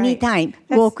easily, anytime,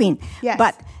 walk in. Yes.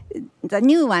 But the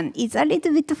new one is a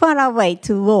little bit far away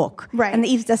to walk. Right. And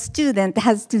if the student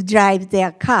has to drive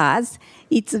their cars,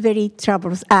 it's very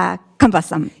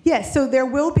cumbersome. Yes, so there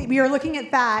will be, we are looking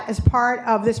at that as part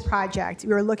of this project.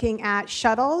 We are looking at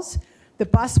shuttles. The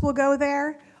bus will go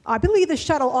there. I believe the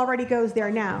shuttle already goes there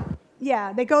now.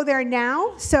 Yeah, they go there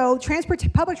now. So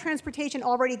public transportation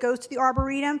already goes to the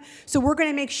Arboretum. So we're going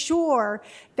to make sure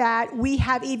that we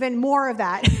have even more of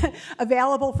that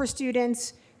available for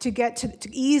students to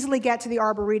easily get to the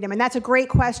Arboretum. And that's a great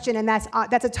question, and that's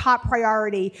a top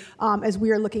priority as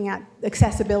we are looking at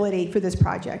accessibility for this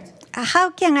project. How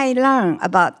can I learn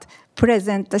about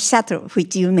present shuttle,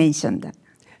 which you mentioned?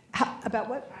 About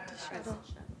what?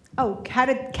 Oh,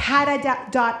 cata.com.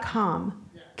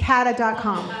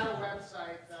 Cata.com.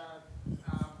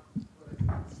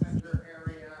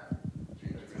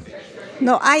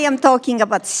 No, I am talking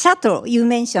about shuttle. You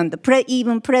mentioned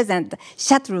even present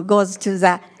shuttle goes to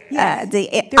the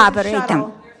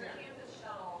Arboretum.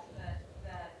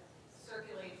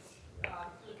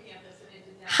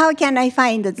 How can I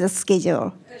find the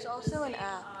schedule? There's also an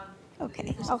app.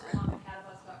 Okay. I'll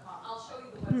show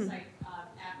you the website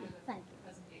after the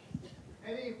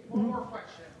presentation. One more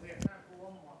question. We have time for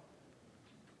one more.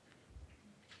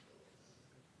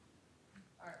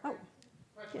 All right. Oh,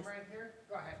 Question yes. right here.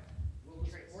 Go ahead. Will the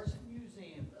sports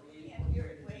museum be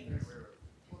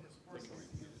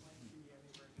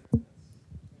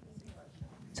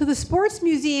So the sports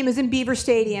museum is in Beaver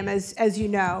Stadium, as you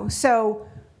know. So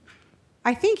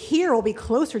I think here we'll be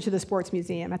closer to the sports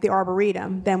museum at the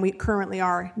Arboretum than we currently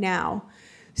are now.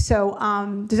 So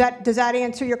does that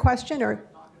answer your question? Or?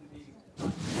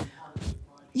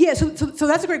 Yeah, so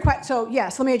that's a great question. So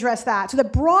yes, let me address that. So the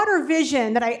broader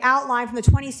vision that I outlined from the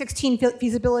 2016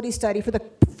 feasibility study for the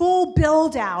full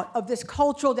build out of this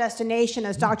cultural destination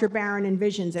as Dr. Barron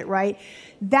envisions it, right?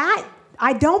 That,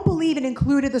 I don't believe it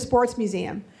included the sports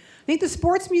museum. I think the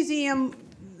sports museum,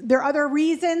 there are other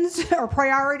reasons or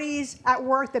priorities at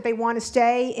work that they want to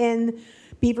stay in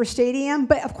Beaver Stadium,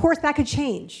 but of course that could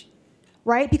change,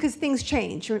 right? Because things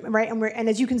change, right? And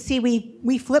as you can see,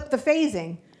 we flipped the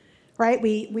phasing. Right?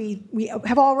 We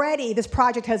have already, this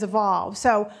project has evolved.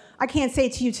 So I can't say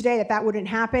to you today that that wouldn't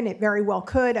happen. It very well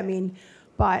could. I mean,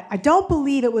 but I don't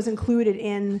believe it was included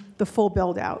in the full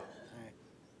build out.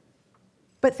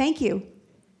 But thank you.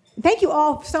 Thank you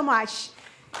all so much.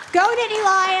 Go Nittany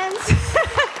Lions.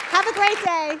 Have a great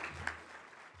day.